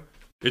Radio?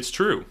 It's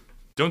true.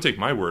 Don't take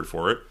my word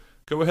for it.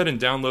 Go ahead and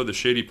download the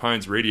Shady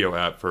Pines Radio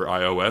app for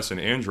iOS and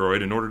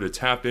Android in order to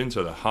tap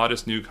into the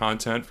hottest new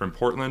content from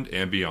Portland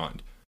and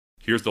beyond.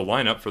 Here's the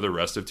lineup for the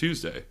rest of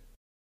Tuesday.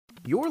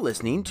 You're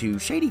listening to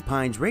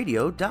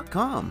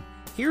ShadyPinesRadio.com.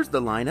 Here's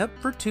the lineup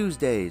for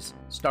Tuesdays.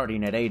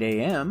 Starting at 8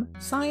 a.m.,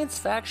 Science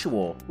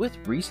Factual with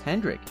Reese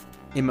Hendrick.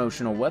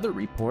 Emotional Weather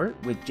Report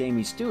with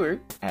Jamie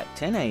Stewart at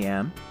 10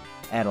 a.m.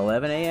 At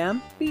 11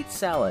 a.m., Beet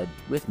Salad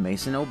with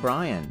Mason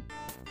O'Brien.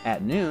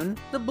 At noon,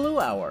 The Blue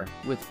Hour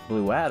with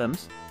Blue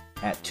Adams.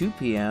 At 2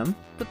 p.m.,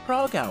 The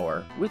Prog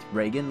Hour with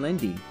Reagan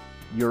Lindy.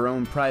 Your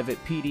Own Private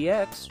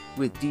PDX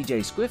with DJ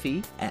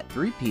Squiffy at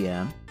 3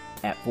 p.m.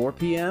 At 4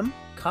 p.m.,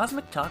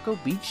 Cosmic Taco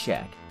Beach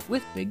Shack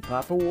with Big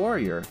Papa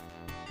Warrior.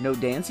 No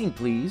Dancing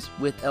Please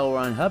with L.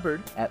 Ron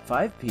Hubbard at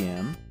 5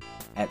 p.m.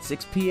 At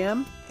 6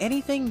 p.m.,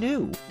 Anything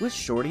New with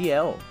Shorty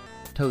L.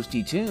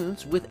 Toasty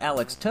Tunes with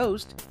Alex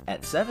Toast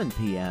at 7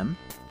 p.m.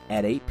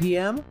 At 8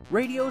 p.m.,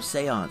 Radio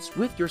Seance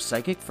with your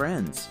psychic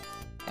friends.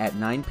 At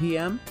 9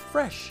 p.m.,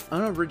 Fresh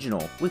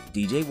Unoriginal with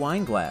DJ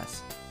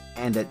Wineglass.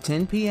 And at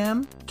 10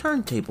 p.m.,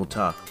 Turntable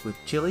Talk with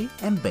Chili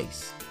and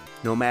Bass.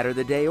 No matter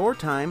the day or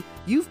time,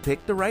 you've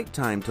picked the right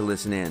time to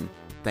listen in.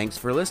 Thanks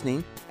for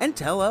listening, and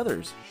tell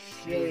others.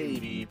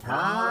 Shady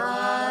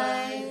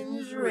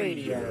Pines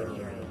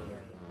Radio.